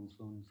African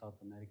monsoon, South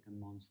American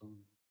monsoon,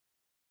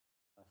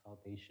 South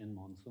Asian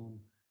monsoon.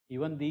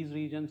 Even these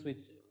regions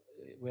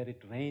where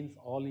it rains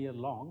all year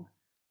long,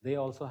 they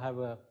also have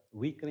a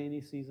weak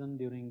rainy season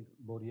during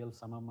boreal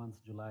summer months,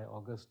 July,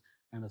 August,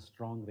 and a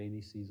strong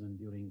rainy season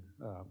during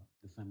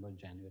December,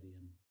 January,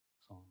 and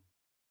so on.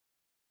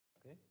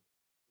 Okay,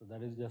 so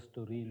that is just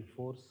to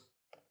reinforce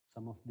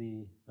some of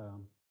the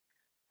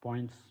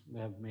points we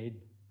have made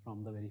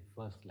from the very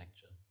first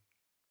lecture.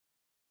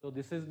 So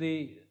this is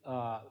the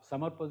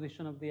summer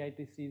position of the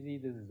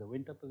ITCZ. This is the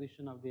winter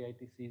position of the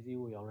ITCZ.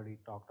 We already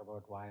talked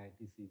about why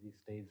ITCZ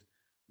stays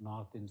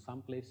north in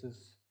some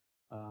places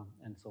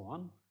and so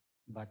on.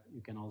 But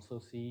you can also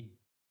see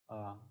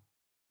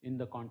in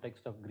the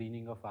context of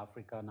greening of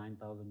Africa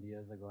 9,000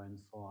 years ago and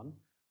so on,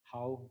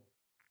 how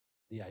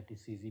the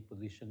ITCZ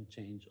position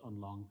change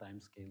on long time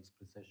scales,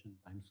 precession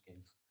time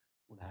scales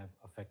would have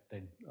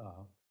affected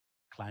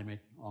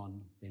climate on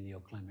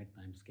paleoclimate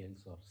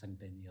timescales or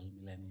centennial,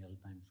 millennial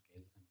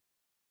timescales and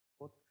so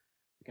forth.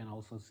 You can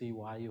also see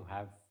why you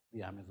have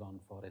the Amazon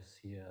forests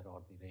here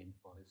or the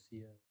rainforests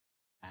here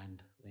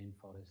and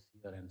rainforests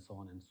here and so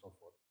on and so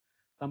forth.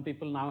 Some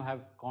people now have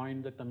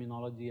coined the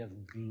terminology as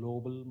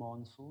global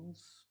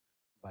monsoons,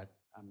 but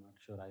I'm not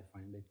sure I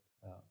find it.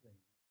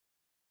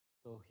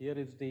 So here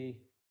is the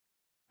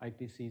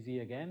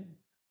ITCZ again.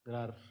 There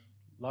are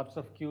lots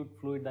of cute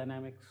fluid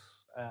dynamics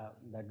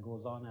that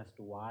goes on as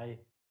to why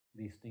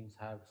these things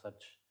have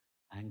such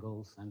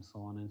angles and so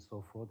on and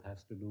so forth.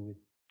 Has to do with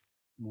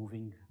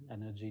moving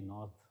energy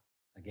north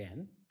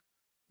again.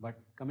 But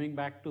coming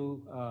back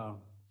to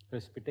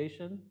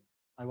precipitation,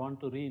 I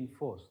want to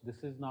reinforce.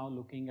 This is now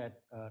looking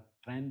at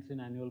trends in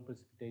annual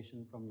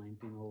precipitation from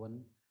 1901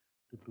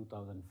 to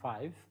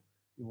 2005.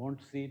 You won't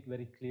see it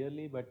very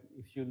clearly, but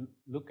if you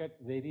look at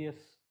various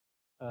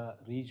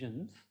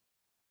regions,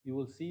 you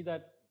will see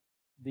that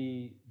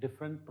the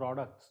different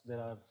products, there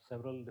are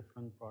several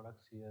different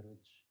products here,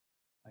 which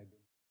I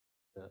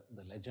did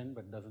the legend,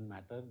 but doesn't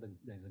matter.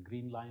 There's a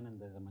green line and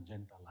there's a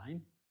magenta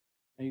line.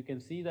 And you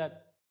can see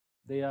that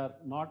they are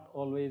not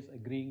always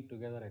agreeing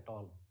together at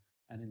all.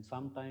 And in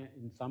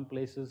some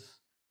places,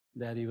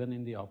 they are even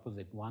in the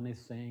opposite. One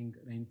is saying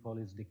rainfall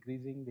is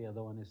decreasing, the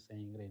other one is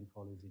saying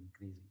rainfall is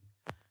increasing.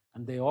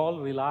 And they all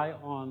rely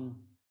on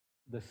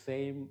the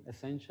same,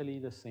 essentially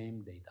the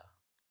same data.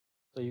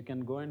 So you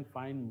can go and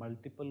find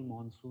multiple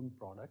monsoon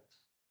products,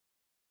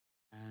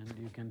 and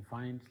you can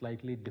find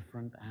slightly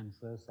different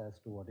answers as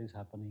to what is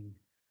happening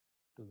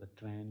to the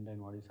trend and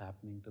what is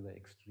happening to the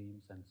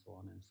extremes and so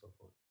on and so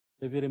forth.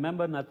 So if you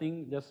remember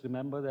nothing, just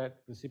remember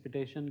that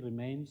precipitation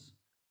remains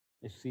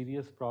a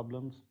serious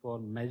problem for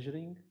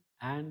measuring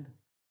and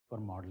for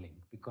modeling.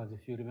 Because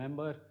if you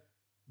remember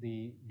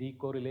the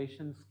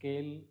decorrelation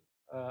scale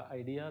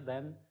idea,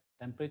 then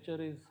temperature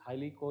is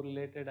highly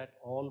correlated at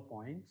all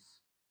points,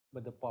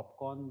 but the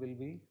popcorn will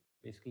be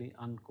basically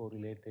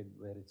uncorrelated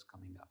where it's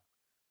coming up.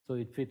 So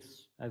it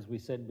fits, as we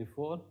said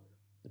before,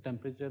 the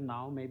temperature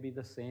now may be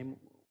the same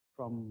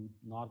from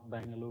North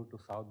Bengaluru to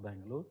South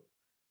Bengaluru,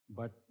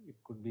 but it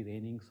could be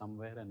raining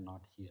somewhere and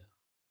not here,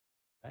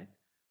 right?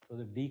 So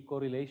the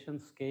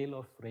decorrelation scale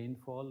of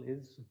rainfall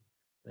is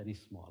very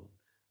small.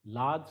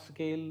 Large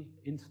scale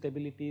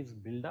instabilities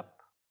build up,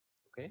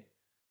 okay?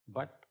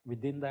 But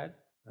within that,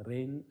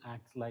 rain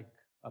acts like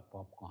a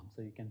popcorn.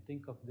 So you can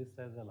think of this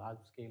as a large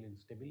scale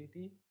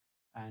instability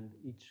and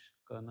each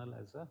kernel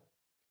as a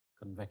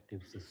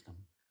convective system.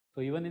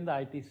 So even in the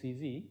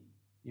ITCZ,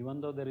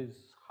 even though there is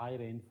high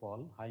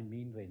rainfall, high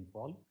mean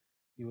rainfall,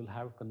 you will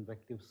have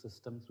convective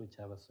systems which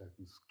have a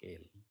certain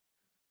scale.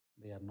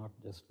 They are not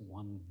just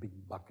one big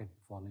bucket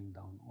falling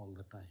down all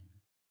the time.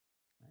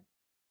 Right?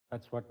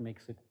 That's what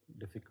makes it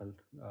difficult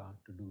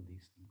to do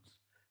these things.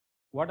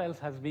 What else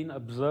has been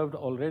observed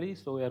already?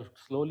 So we are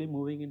slowly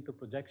moving into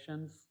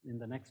projections in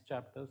the next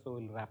chapter. So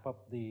we'll wrap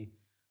up the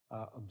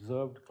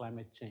observed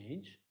climate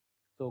change.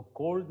 So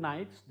cold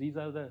nights, these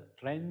are the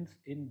trends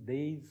in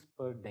days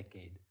per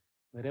decade.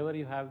 Wherever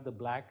you have the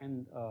black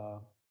and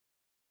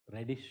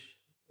reddish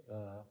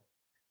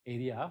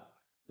area,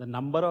 the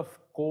number of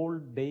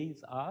cold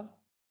days are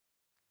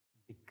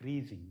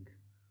decreasing.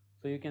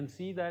 So you can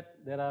see that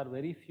there are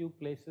very few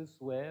places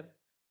where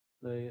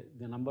the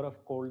number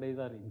of cold days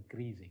are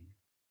increasing.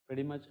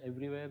 Pretty much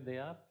everywhere they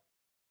are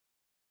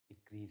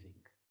decreasing.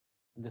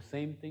 And the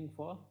same thing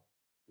for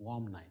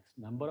warm nights.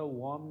 Number of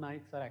warm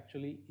nights are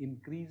actually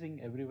increasing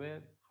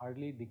everywhere,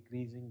 hardly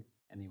decreasing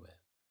anywhere.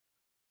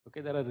 Okay,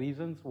 there are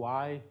reasons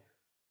why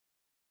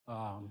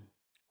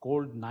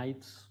cold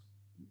nights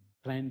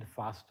trend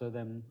faster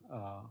than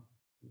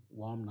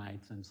warm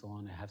nights and so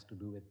on. It has to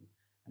do with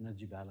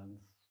energy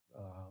balance,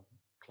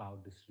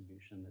 cloud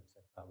distribution,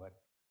 etc. But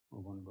we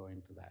won't go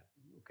into that.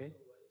 Okay.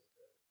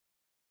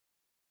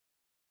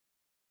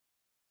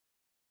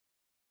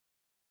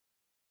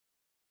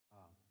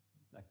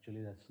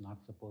 Actually, that's not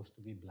supposed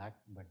to be black,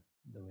 but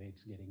the way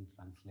it's getting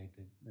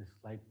translated, there's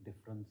slight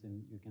difference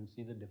in. You can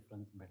see the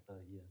difference better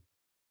here.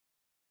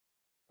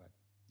 But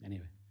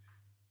anyway,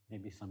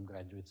 maybe some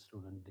graduate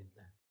student did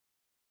that.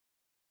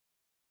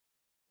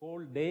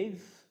 Cold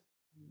days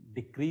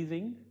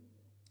decreasing.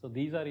 So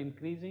these are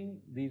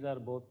increasing. These are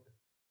both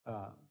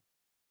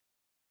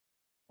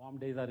warm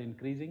days are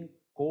increasing.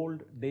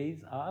 Cold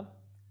days are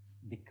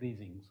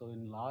decreasing. So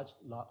in lot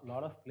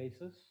of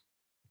places,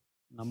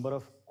 number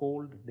of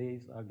cold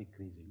days are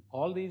decreasing.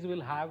 All these will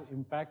have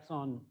impacts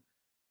on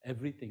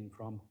everything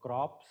from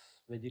crops,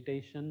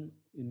 vegetation,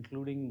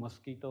 including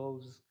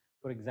mosquitoes.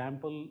 For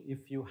example,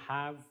 if you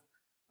have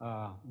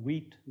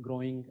wheat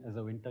growing as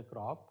a winter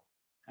crop,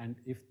 and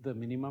if the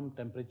minimum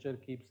temperature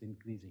keeps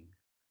increasing,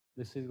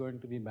 this is going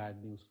to be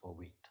bad news for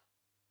wheat.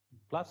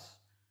 Plus,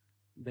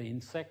 the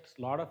insects,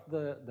 a lot of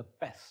the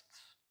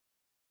pests,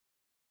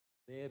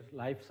 their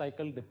life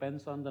cycle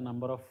depends on the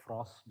number of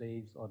frost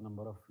days or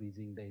number of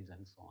freezing days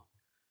and so on.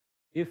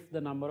 If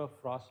the number of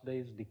frost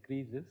days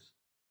decreases,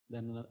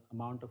 then the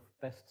amount of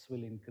pests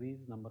will increase,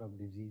 number of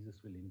diseases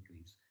will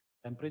increase.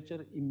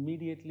 Temperature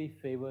immediately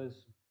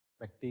favors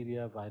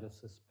bacteria,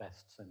 viruses,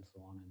 pests, and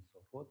so on and so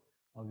forth.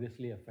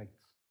 Obviously affects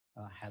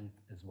health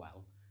as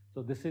well.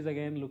 So this is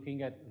again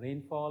looking at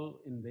rainfall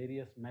in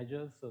various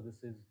measures. So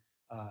this is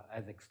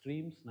as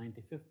extremes,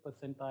 95th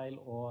percentile,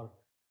 or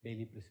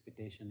daily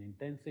precipitation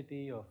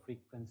intensity or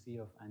frequency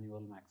of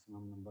annual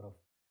maximum number of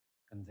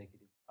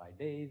consecutive dry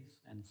days,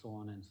 and so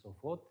on and so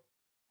forth.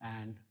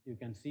 And you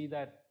can see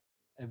that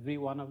every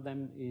one of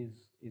them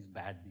is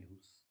bad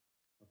news.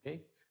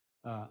 Okay,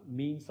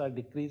 means are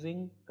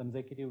decreasing,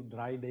 consecutive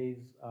dry days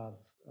are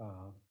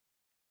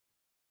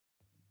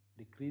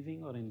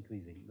decreasing or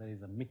increasing. There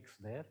is a mix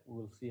there. We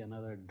will see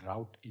another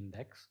drought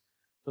index.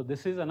 So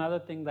this is another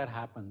thing that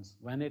happens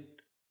when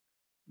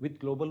with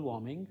global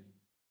warming,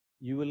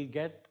 you will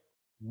get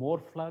more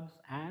floods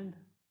and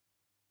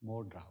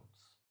more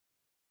droughts.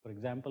 For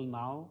example,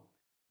 now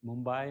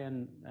Mumbai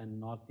and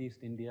Northeast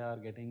India are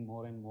getting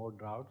more and more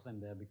droughts,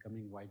 and they're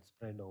becoming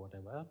widespread or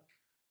whatever.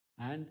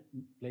 And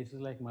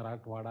places like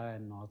Marathwada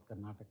and North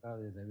Karnataka,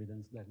 there's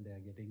evidence that they are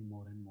getting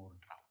more and more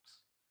droughts.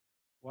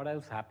 What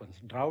else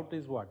happens? Drought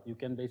is what? You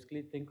can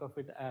basically think of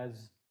it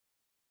as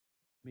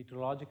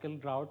meteorological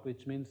drought,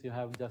 which means you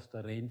have just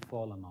a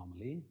rainfall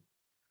anomaly,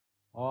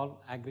 or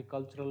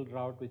agricultural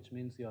drought, which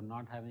means you're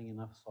not having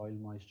enough soil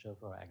moisture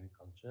for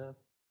agriculture.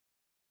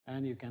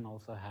 And you can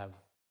also have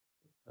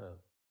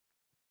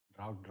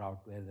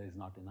drought where there is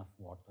not enough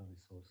water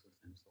resources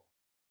and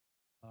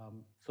so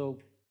on. So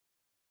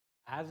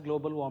as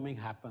global warming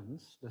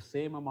happens, the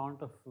same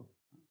amount of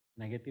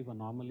negative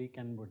anomaly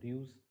can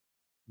produce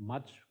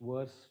much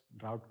worse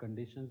drought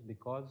conditions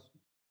because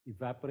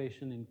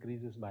evaporation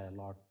increases by a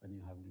lot when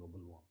you have global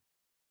warming.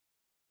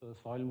 So the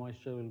soil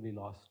moisture will be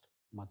lost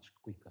much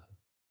quicker,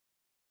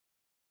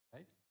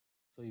 right?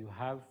 So you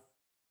have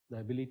the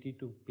ability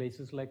to,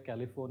 places like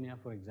California,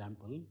 for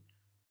example,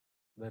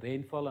 the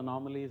rainfall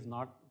anomaly is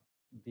not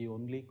the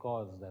only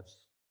cause that's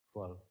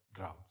for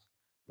droughts.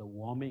 The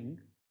warming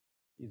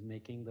is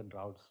making the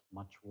droughts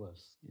much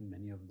worse in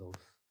many of those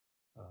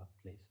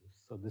places.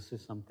 So this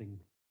is something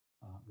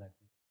that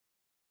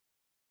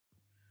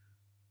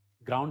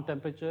ground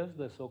temperatures,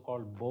 the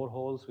so-called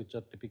boreholes, which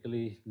are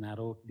typically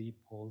narrow, deep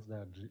holes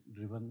that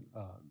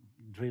are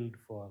drilled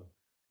for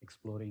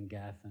exploring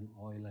gas and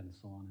oil and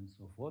so on and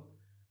so forth.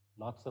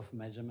 Lots of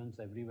measurements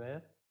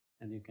everywhere,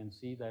 and you can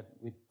see that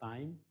with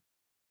time,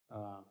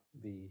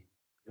 the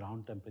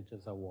ground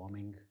temperatures are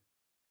warming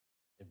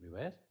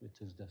everywhere,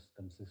 which is just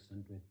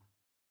consistent with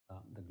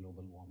the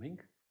global warming.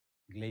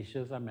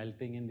 Glaciers are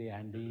melting in the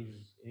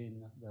Andes,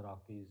 in the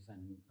Rockies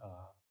and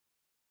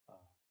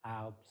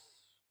Alps,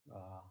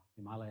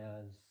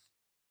 Himalayas,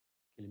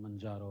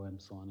 Kilimanjaro,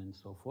 and so on and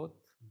so forth.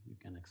 You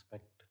can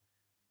expect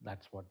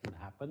that's what will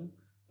happen.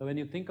 So when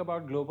you think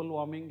about global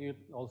warming, you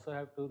also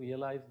have to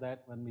realize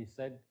that when we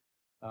said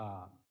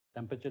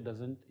temperature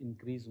doesn't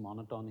increase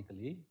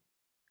monotonically,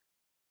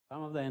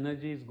 some of the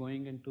energy is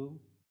going into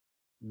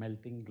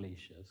melting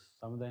glaciers.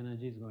 Some of the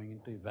energy is going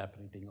into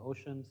evaporating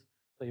oceans.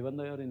 So even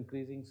though you're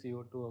increasing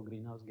CO2 or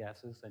greenhouse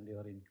gases and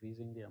you're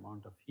increasing the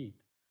amount of heat,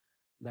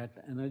 that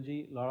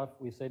energy,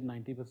 we said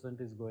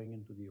 90% is going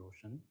into the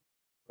ocean,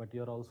 but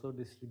you're also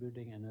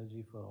distributing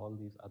energy for all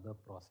these other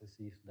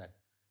processes that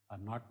are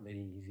not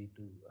very easy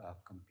to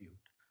compute.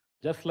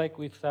 Just like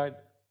we said,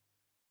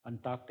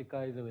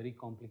 Antarctica is a very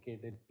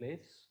complicated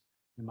place.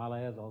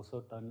 Himalayas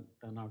also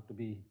turn out to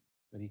be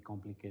a very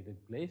complicated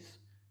place.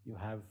 You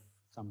have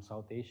some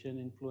South Asian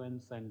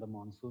influence and the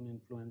monsoon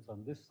influence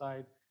on this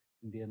side,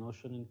 Indian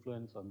Ocean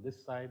influence on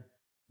this side,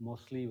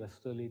 mostly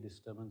westerly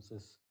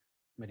disturbances,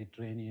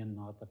 Mediterranean,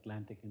 North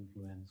Atlantic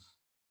influence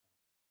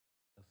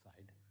the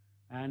side.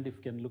 And if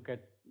you can look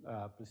at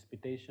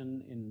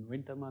precipitation in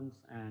winter months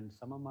and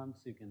summer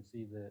months, you can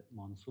see the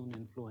monsoon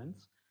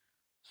influence.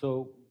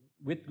 So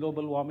with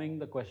global warming,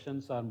 the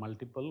questions are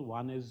multiple.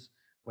 One is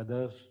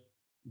whether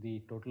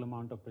the total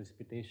amount of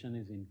precipitation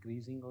is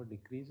increasing or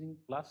decreasing,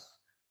 plus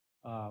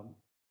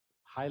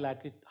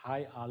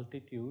high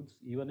altitudes,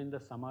 even in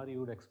the summer, you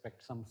would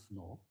expect some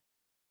snow.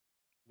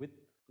 With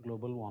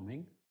global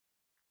warming,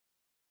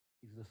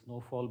 is the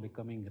snowfall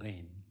becoming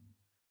rain?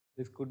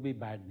 This could be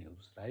bad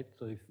news, right?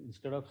 So if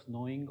instead of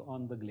snowing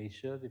on the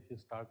glaciers, if you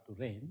start to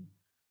rain,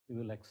 you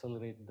will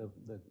accelerate the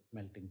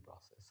melting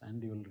process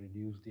and you will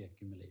reduce the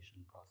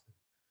accumulation process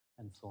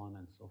and so on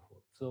and so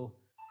forth. So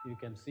you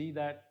can see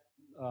that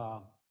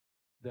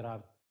there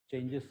are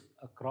changes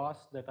across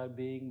that are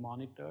being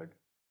monitored,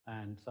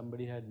 and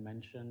somebody had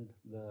mentioned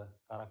the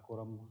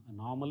Karakoram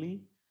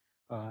anomaly.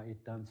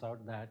 It turns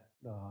out that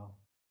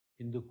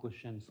Hindu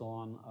Kush and so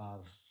on are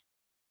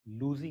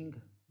losing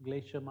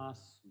glacier mass,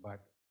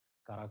 but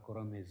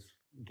Karakoram is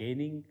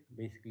gaining,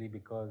 basically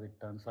because it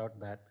turns out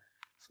that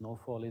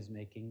snowfall is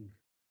making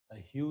a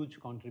huge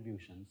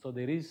contribution. So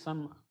there is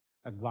some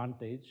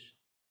advantage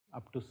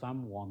up to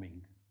some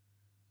warming.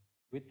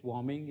 With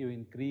warming, you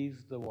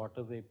increase the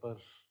water vapor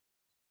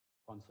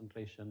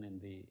concentration in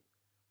the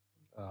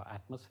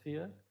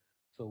atmosphere.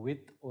 So with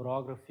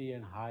orography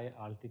and high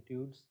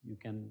altitudes, you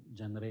can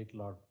generate a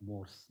lot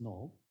more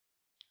snow.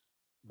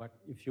 But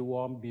if you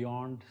warm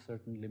beyond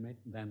certain limit,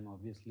 then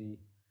obviously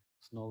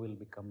snow will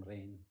become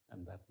rain,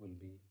 and that will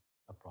be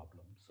a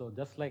problem. So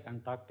just like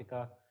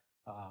Antarctica,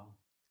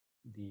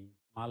 the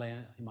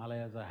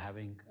Himalayas are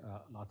having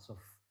lots of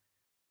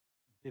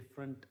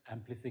different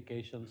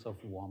amplifications of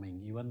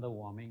warming. Even the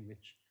warming,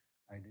 which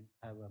I didn't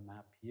have a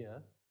map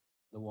here,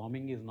 the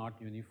warming is not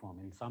uniform.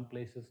 In some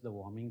places, the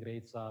warming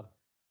rates are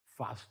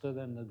faster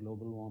than the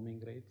global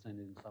warming rates, and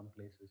in some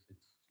places,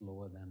 it's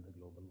slower than the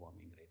global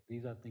warming rate.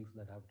 These are things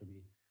that have to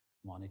be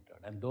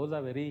monitored. And those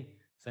are very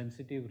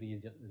sensitive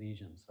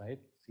regions, right?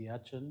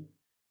 Siachen,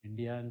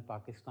 India and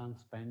Pakistan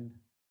spend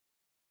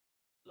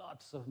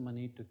lots of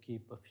money to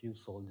keep a few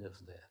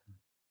soldiers there.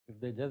 If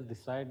they just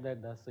decide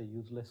that that's a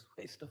useless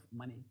waste of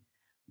money,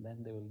 then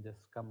they will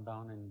just come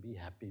down and be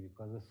happy,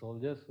 because the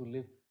soldiers who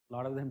live, a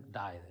lot of them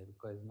die there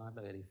because it's not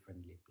a very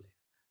friendly place.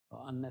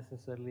 So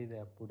unnecessarily, they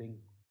are putting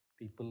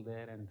people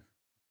there and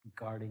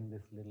guarding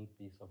this little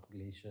piece of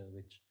glacier,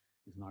 which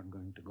is not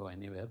going to go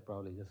anywhere,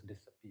 probably just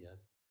disappear,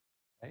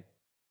 right?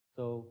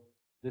 So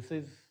this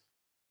is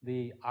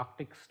the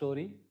Arctic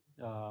story.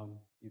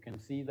 You can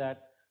see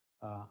that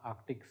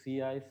Arctic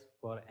sea ice,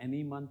 for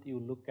any month you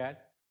look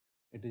at,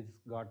 it has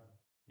got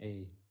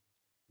a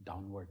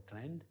downward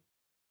trend.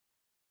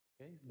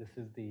 Okay, this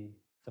is the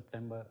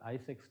September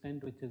ice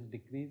extent, which is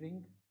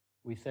decreasing.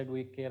 We said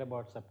we care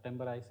about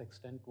September ice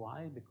extent.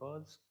 Why?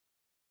 Because,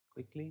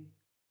 quickly,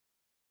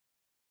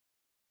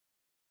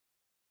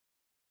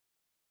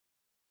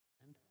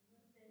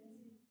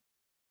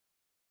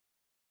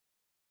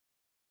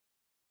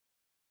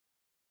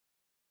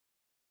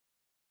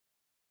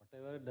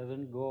 whatever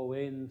doesn't go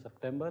away in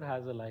September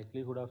has a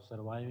likelihood of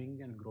surviving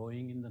and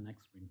growing in the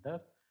next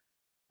winter.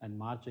 And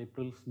March,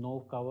 April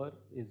snow cover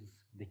is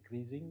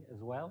decreasing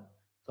as well.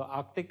 So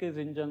Arctic is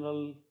in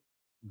general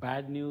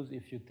bad news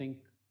if you think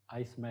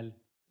ice melt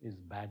is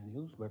bad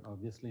news, but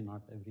obviously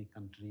not every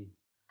country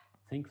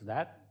thinks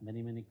that.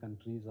 Many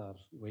countries are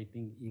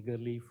waiting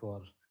eagerly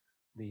for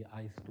the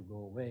ice to go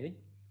away.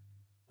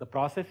 The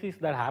processes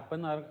that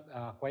happen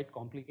are quite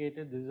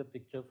complicated. This is a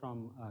picture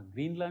from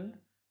Greenland,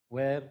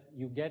 where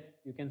you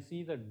can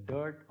see the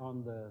dirt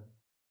on the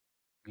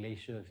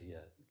glaciers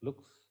here. It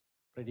looks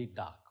pretty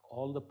dark.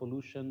 All the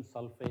pollution,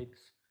 sulfates,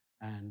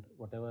 and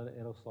whatever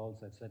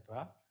aerosols,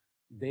 etc.,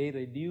 they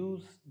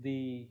reduce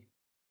the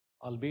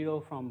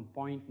albedo from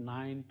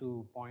 0.9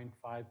 to 0.5,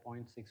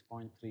 0.6,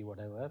 0.3,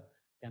 whatever,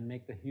 can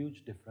make a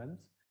huge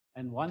difference.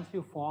 And once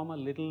you form a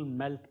little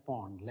melt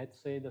pond,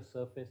 let's say the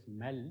surface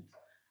melts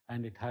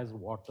and it has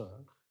water,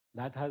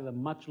 that has a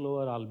much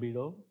lower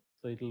albedo,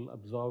 so it will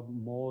absorb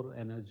more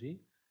energy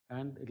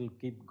and it will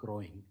keep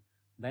growing.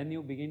 Then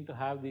you begin to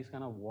have these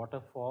kind of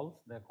waterfalls.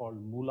 They're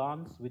called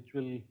moulins, which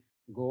will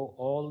go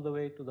all the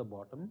way to the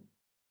bottom.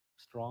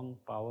 Strong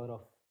power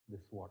of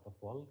this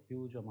waterfall,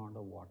 huge amount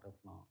of water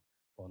now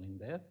falling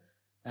there.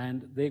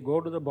 And they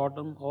go to the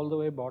bottom, all the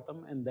way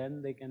bottom, and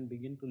then they can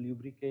begin to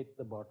lubricate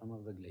the bottom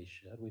of the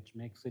glacier, which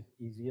makes it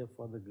easier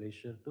for the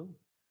glacier to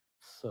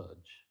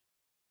surge.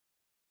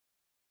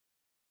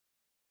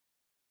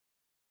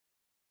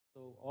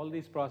 So all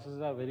these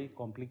processes are very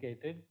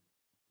complicated.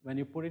 When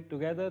you put it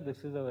together, this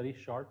is a very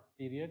short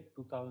period,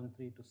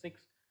 2003 to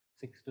 6,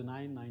 6 to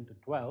 9, 9 to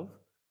 12.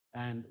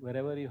 And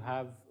wherever you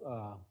have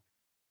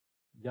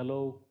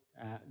yellow,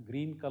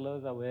 green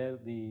colors are where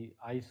the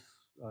ice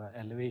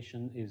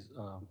elevation is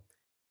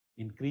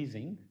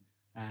increasing,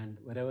 and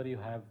wherever you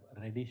have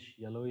reddish,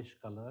 yellowish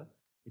color,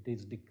 it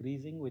is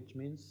decreasing, which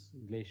means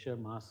glacier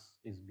mass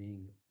is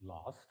being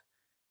lost.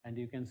 And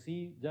you can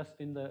see just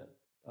in the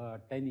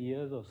 10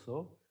 years or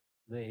so,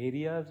 the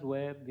areas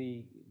where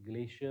the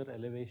glacier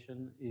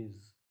elevation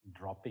is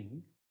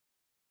dropping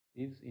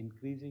is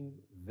increasing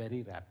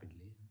very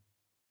rapidly.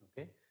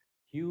 Okay,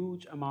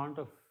 huge amount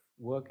of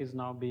work is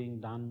now being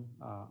done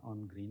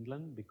on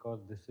Greenland,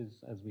 because this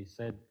is, as we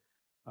said,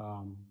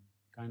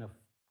 kind of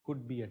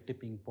could be a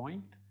tipping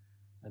point.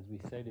 As we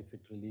said, if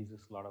it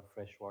releases a lot of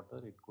fresh water,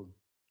 it could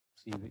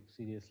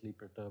seriously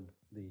perturb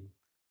the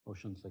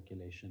ocean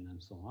circulation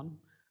and so on.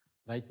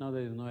 Right now,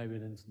 there is no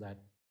evidence that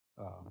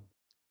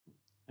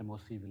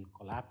MOC will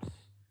collapse,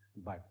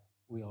 but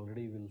we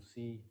already will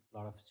see a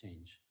lot of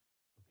change.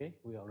 Okay,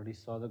 we already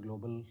saw the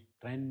global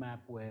trend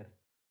map where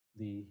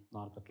the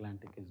North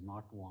Atlantic is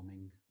not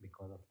warming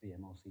because of the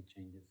MOC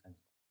changes. And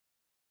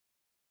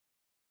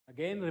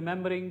again,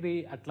 remembering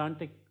the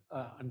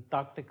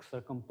Antarctic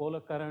circumpolar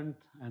current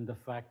and the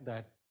fact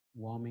that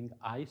warming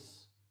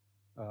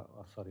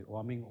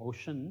warming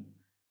ocean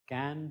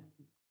can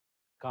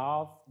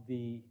carve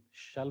the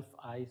shelf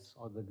ice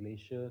or the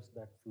glaciers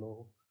that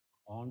flow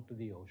onto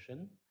the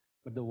ocean.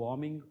 But the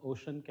warming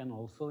ocean can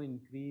also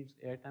increase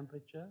air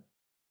temperature,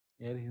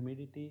 air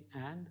humidity,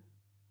 and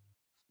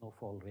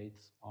snowfall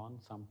rates on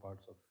some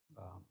parts of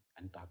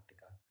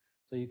Antarctica.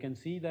 So you can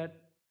see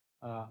that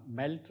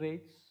melt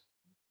rates,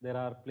 there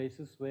are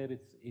places where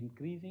it's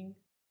increasing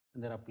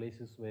and there are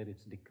places where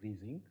it's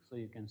decreasing. So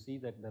you can see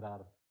that there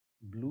are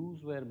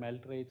blues where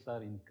melt rates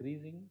are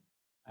increasing,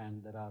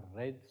 and there are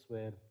reds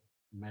where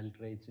melt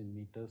rates in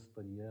meters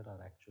per year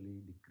are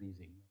actually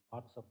decreasing.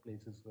 Lots of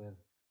places where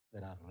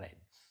there are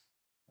reds,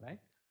 right?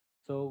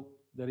 So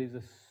there is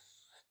a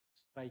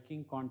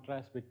striking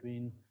contrast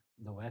between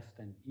the west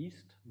and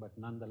east, but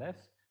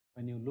nonetheless,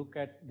 when you look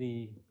at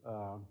the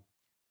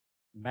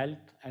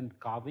melt and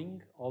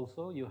calving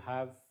also, you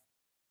have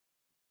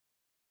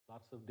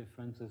lots of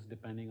differences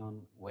depending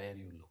on where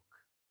you look.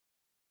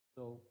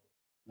 So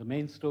the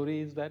main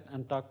story is that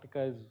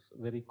Antarctica is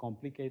very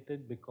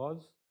complicated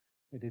because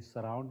it is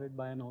surrounded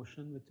by an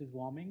ocean which is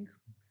warming,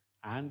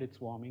 and its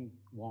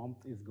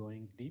warmth is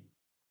going deep,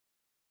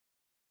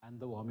 and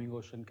the warming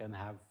ocean can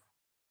have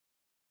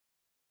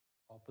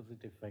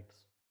opposite effects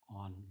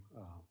on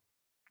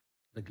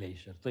the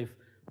glacier. So if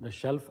the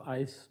shelf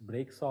ice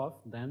breaks off,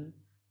 then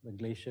the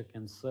glacier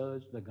can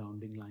surge, the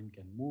grounding line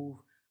can move,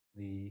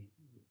 the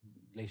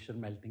glacier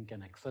melting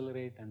can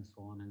accelerate, and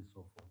so on and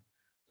so forth.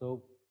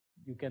 So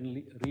you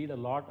can read a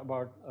lot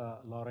about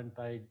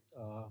Laurentide,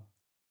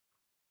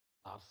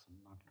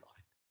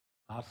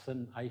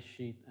 Larsen ice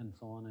sheet, and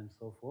so on and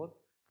so forth.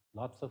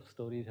 Lots of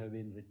stories have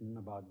been written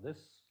about this,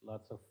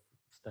 lots of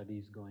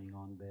studies going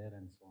on there,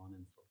 and so on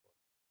and so forth.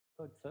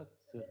 So it's a.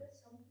 So there are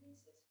some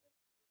places.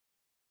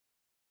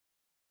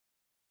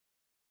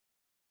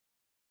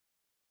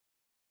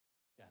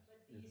 Yes. But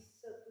these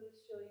circles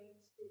showing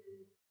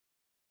still.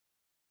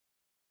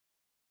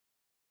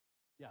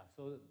 Yeah,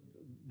 so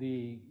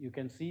you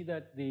can see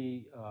that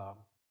the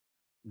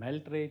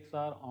melt rates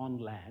are on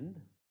land,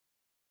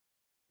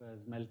 whereas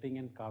melting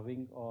and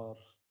calving are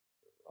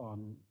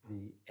on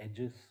the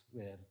edges,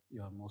 where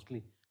you are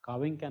mostly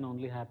calving can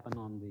only happen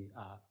on the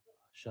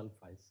shelf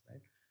ice,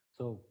 right?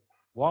 So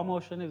warm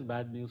ocean is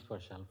bad news for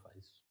shelf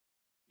ice,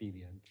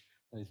 period.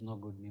 There is no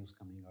good news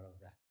coming out of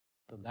that.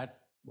 So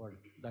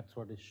that's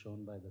what is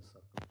shown by the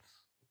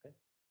circles. Okay.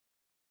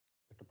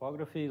 The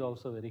topography is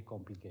also very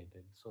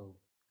complicated. So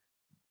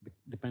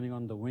depending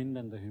on the wind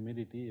and the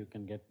humidity, you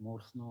can get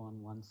more snow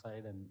on one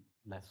side and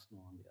less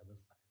snow on the other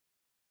side.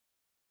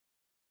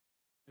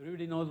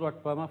 Everybody knows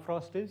what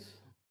permafrost is?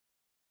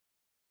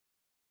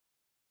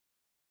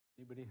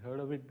 Anybody heard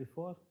of it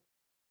before?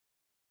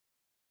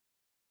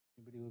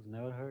 Anybody who's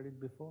never heard it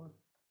before?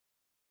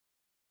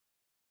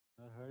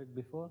 Never heard it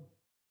before?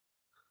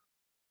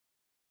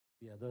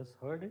 The others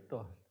heard it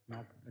or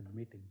not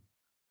admitting?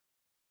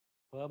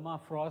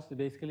 Permafrost is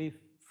basically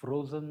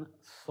frozen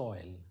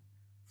soil,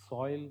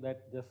 soil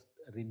that just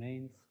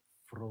remains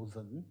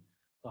frozen.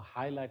 So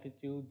high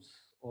latitudes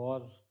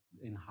or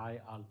in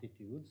high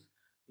altitudes,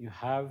 you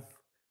have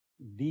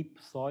deep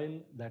soil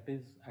that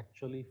is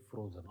actually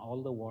frozen.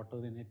 All the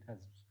water in it has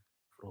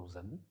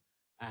frozen,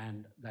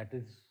 and that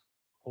is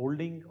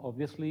holding,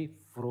 obviously,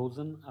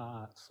 frozen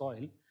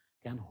soil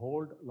can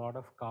hold a lot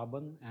of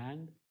carbon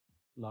and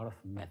a lot of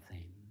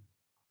methane.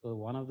 So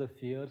one of the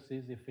fears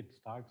is if it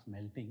starts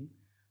melting,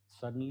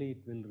 suddenly it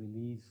will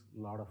release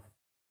a lot of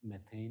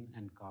methane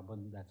and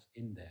carbon that's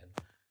in there.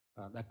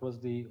 That was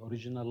the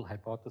original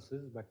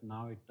hypothesis, but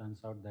now it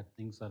turns out that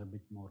things are a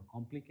bit more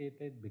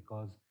complicated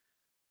because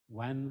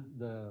when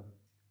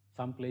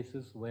some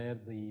places where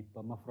the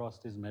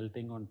permafrost is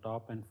melting on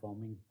top and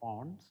forming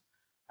ponds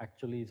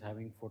actually is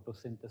having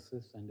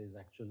photosynthesis and is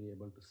actually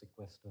able to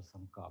sequester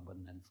some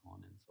carbon and so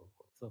on and so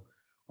forth. So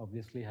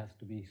obviously has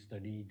to be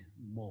studied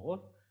more.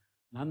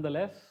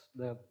 Nonetheless,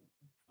 the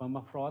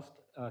permafrost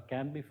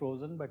can be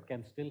frozen but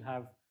can still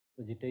have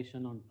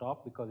vegetation on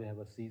top because they have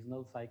a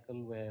seasonal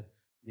cycle where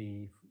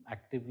the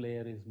active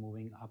layer is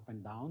moving up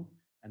and down,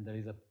 and there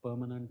is a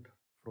permanent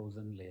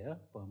frozen layer.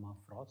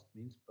 Permafrost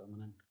means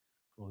permanent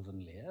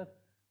frozen layer.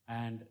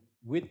 And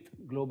with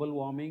global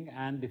warming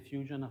and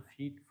diffusion of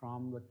heat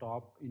from the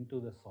top into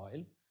the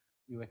soil,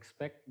 you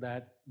expect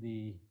that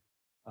the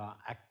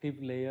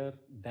active layer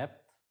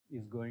depth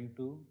is going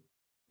to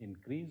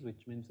increase,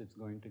 which means it's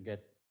going to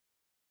get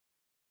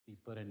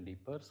deeper and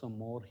deeper. So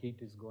more heat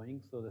is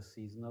going, so the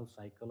seasonal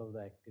cycle of the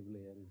active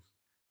layer is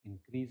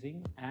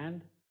increasing,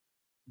 and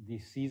the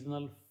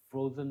seasonal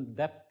frozen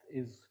depth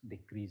is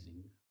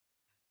decreasing.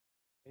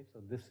 Okay,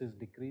 so this is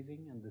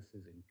decreasing and this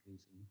is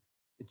increasing,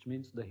 which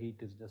means the heat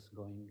is just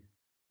going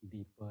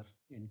deeper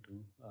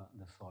into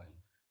the soil.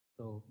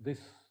 So this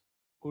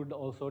could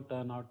also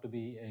turn out to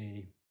be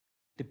a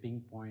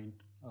tipping point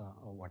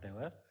or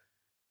whatever.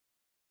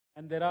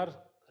 And there are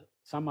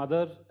some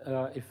other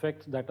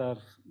effects that are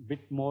a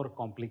bit more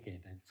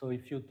complicated. So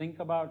if you think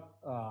about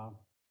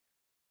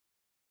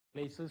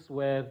places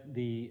where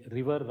the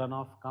river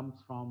runoff comes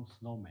from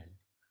snow melt,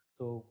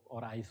 so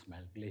or ice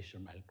melt, glacier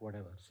melt,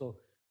 whatever. So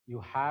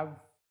you have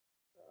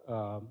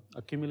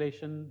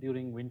accumulation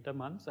during winter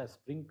months. As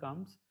spring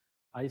comes,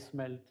 ice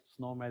melt,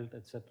 snow melt,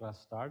 etc.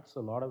 starts.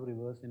 So a lot of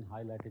rivers in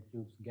high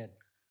latitudes get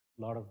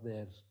a lot of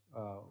their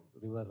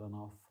river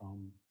runoff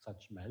from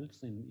such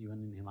melts.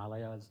 Even in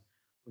Himalayas,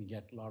 we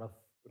get a lot of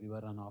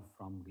river runoff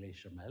from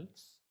glacier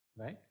melts,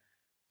 right?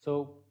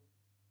 So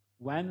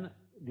when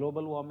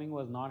global warming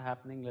was not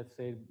happening, let's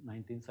say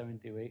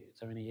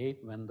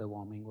 1978, when the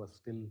warming was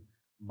still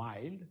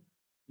mild,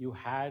 you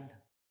had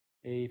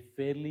a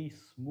fairly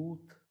smooth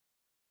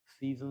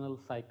seasonal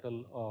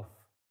cycle of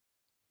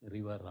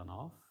river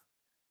runoff.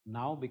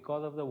 Now,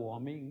 because of the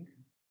warming,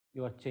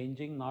 you are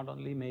changing not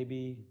only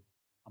maybe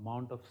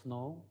amount of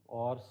snow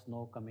or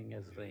snow coming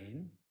as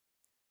rain,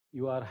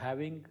 you are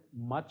having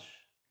much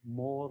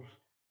more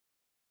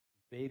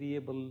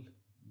variable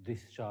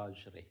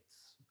discharge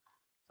rates.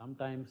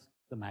 Sometimes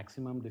the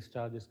maximum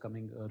discharge is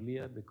coming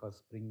earlier because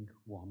spring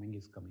warming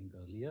is coming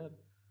earlier.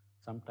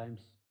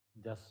 Sometimes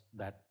just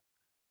that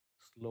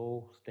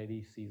slow,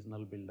 steady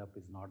seasonal buildup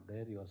is not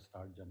there. You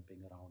start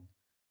jumping around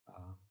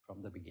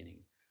from the beginning.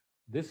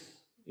 This,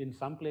 in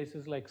some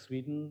places like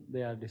Sweden,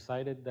 they have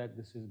decided that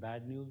this is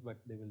bad news, but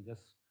they will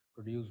just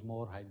produce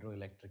more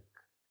hydroelectric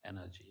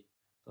energy.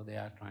 So they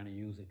are trying to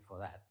use it for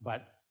that.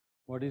 But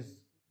what is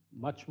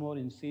much more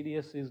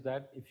insidious is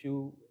that if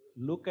you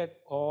look at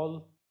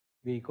all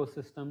the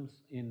ecosystems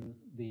in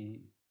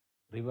the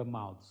river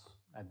mouths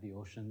at the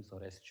oceans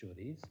or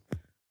estuaries,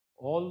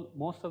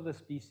 most of the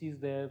species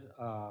there,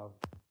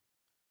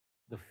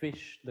 the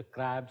fish, the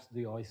crabs,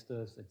 the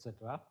oysters,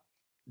 etc.,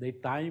 they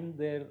time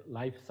their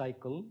life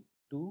cycle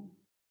to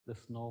the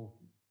snow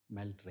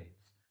melt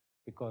rates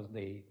because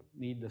they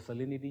need the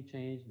salinity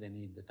change, they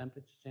need the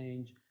temperature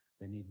change,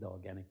 they need the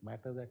organic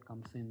matter that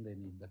comes in, they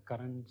need the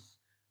currents,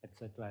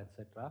 etc.,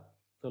 etc.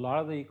 So a lot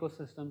of the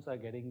ecosystems are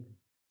getting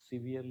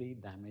severely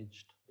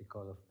damaged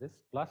because of this.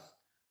 Plus,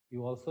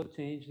 you also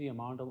change the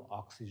amount of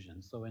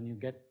oxygen. So when you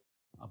get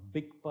a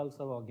big pulse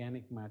of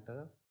organic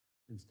matter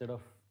instead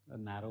of a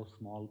narrow,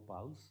 small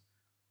pulse,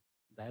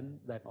 then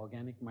that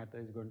organic matter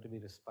is going to be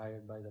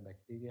respired by the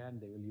bacteria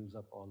and they will use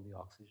up all the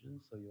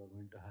oxygen. So you are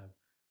going to have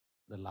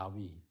the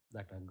larvae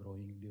that are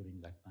growing during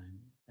that time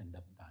end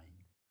up dying.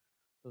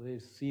 So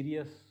there's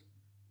serious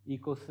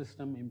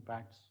ecosystem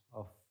impacts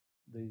of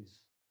this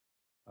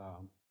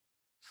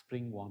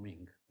spring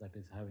warming that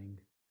is having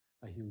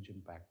a huge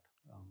impact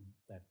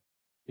that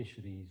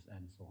fisheries,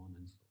 and so on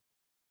and so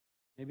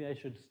forth. Maybe I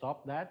should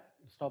stop there.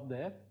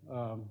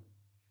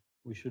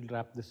 We should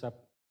wrap this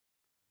up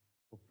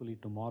hopefully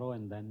tomorrow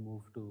and then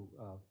move to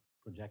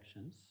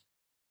projections.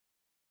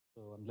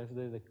 So unless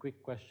there's a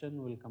quick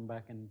question, we'll come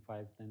back in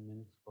 5-10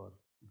 minutes for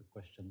the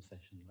question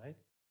session, right?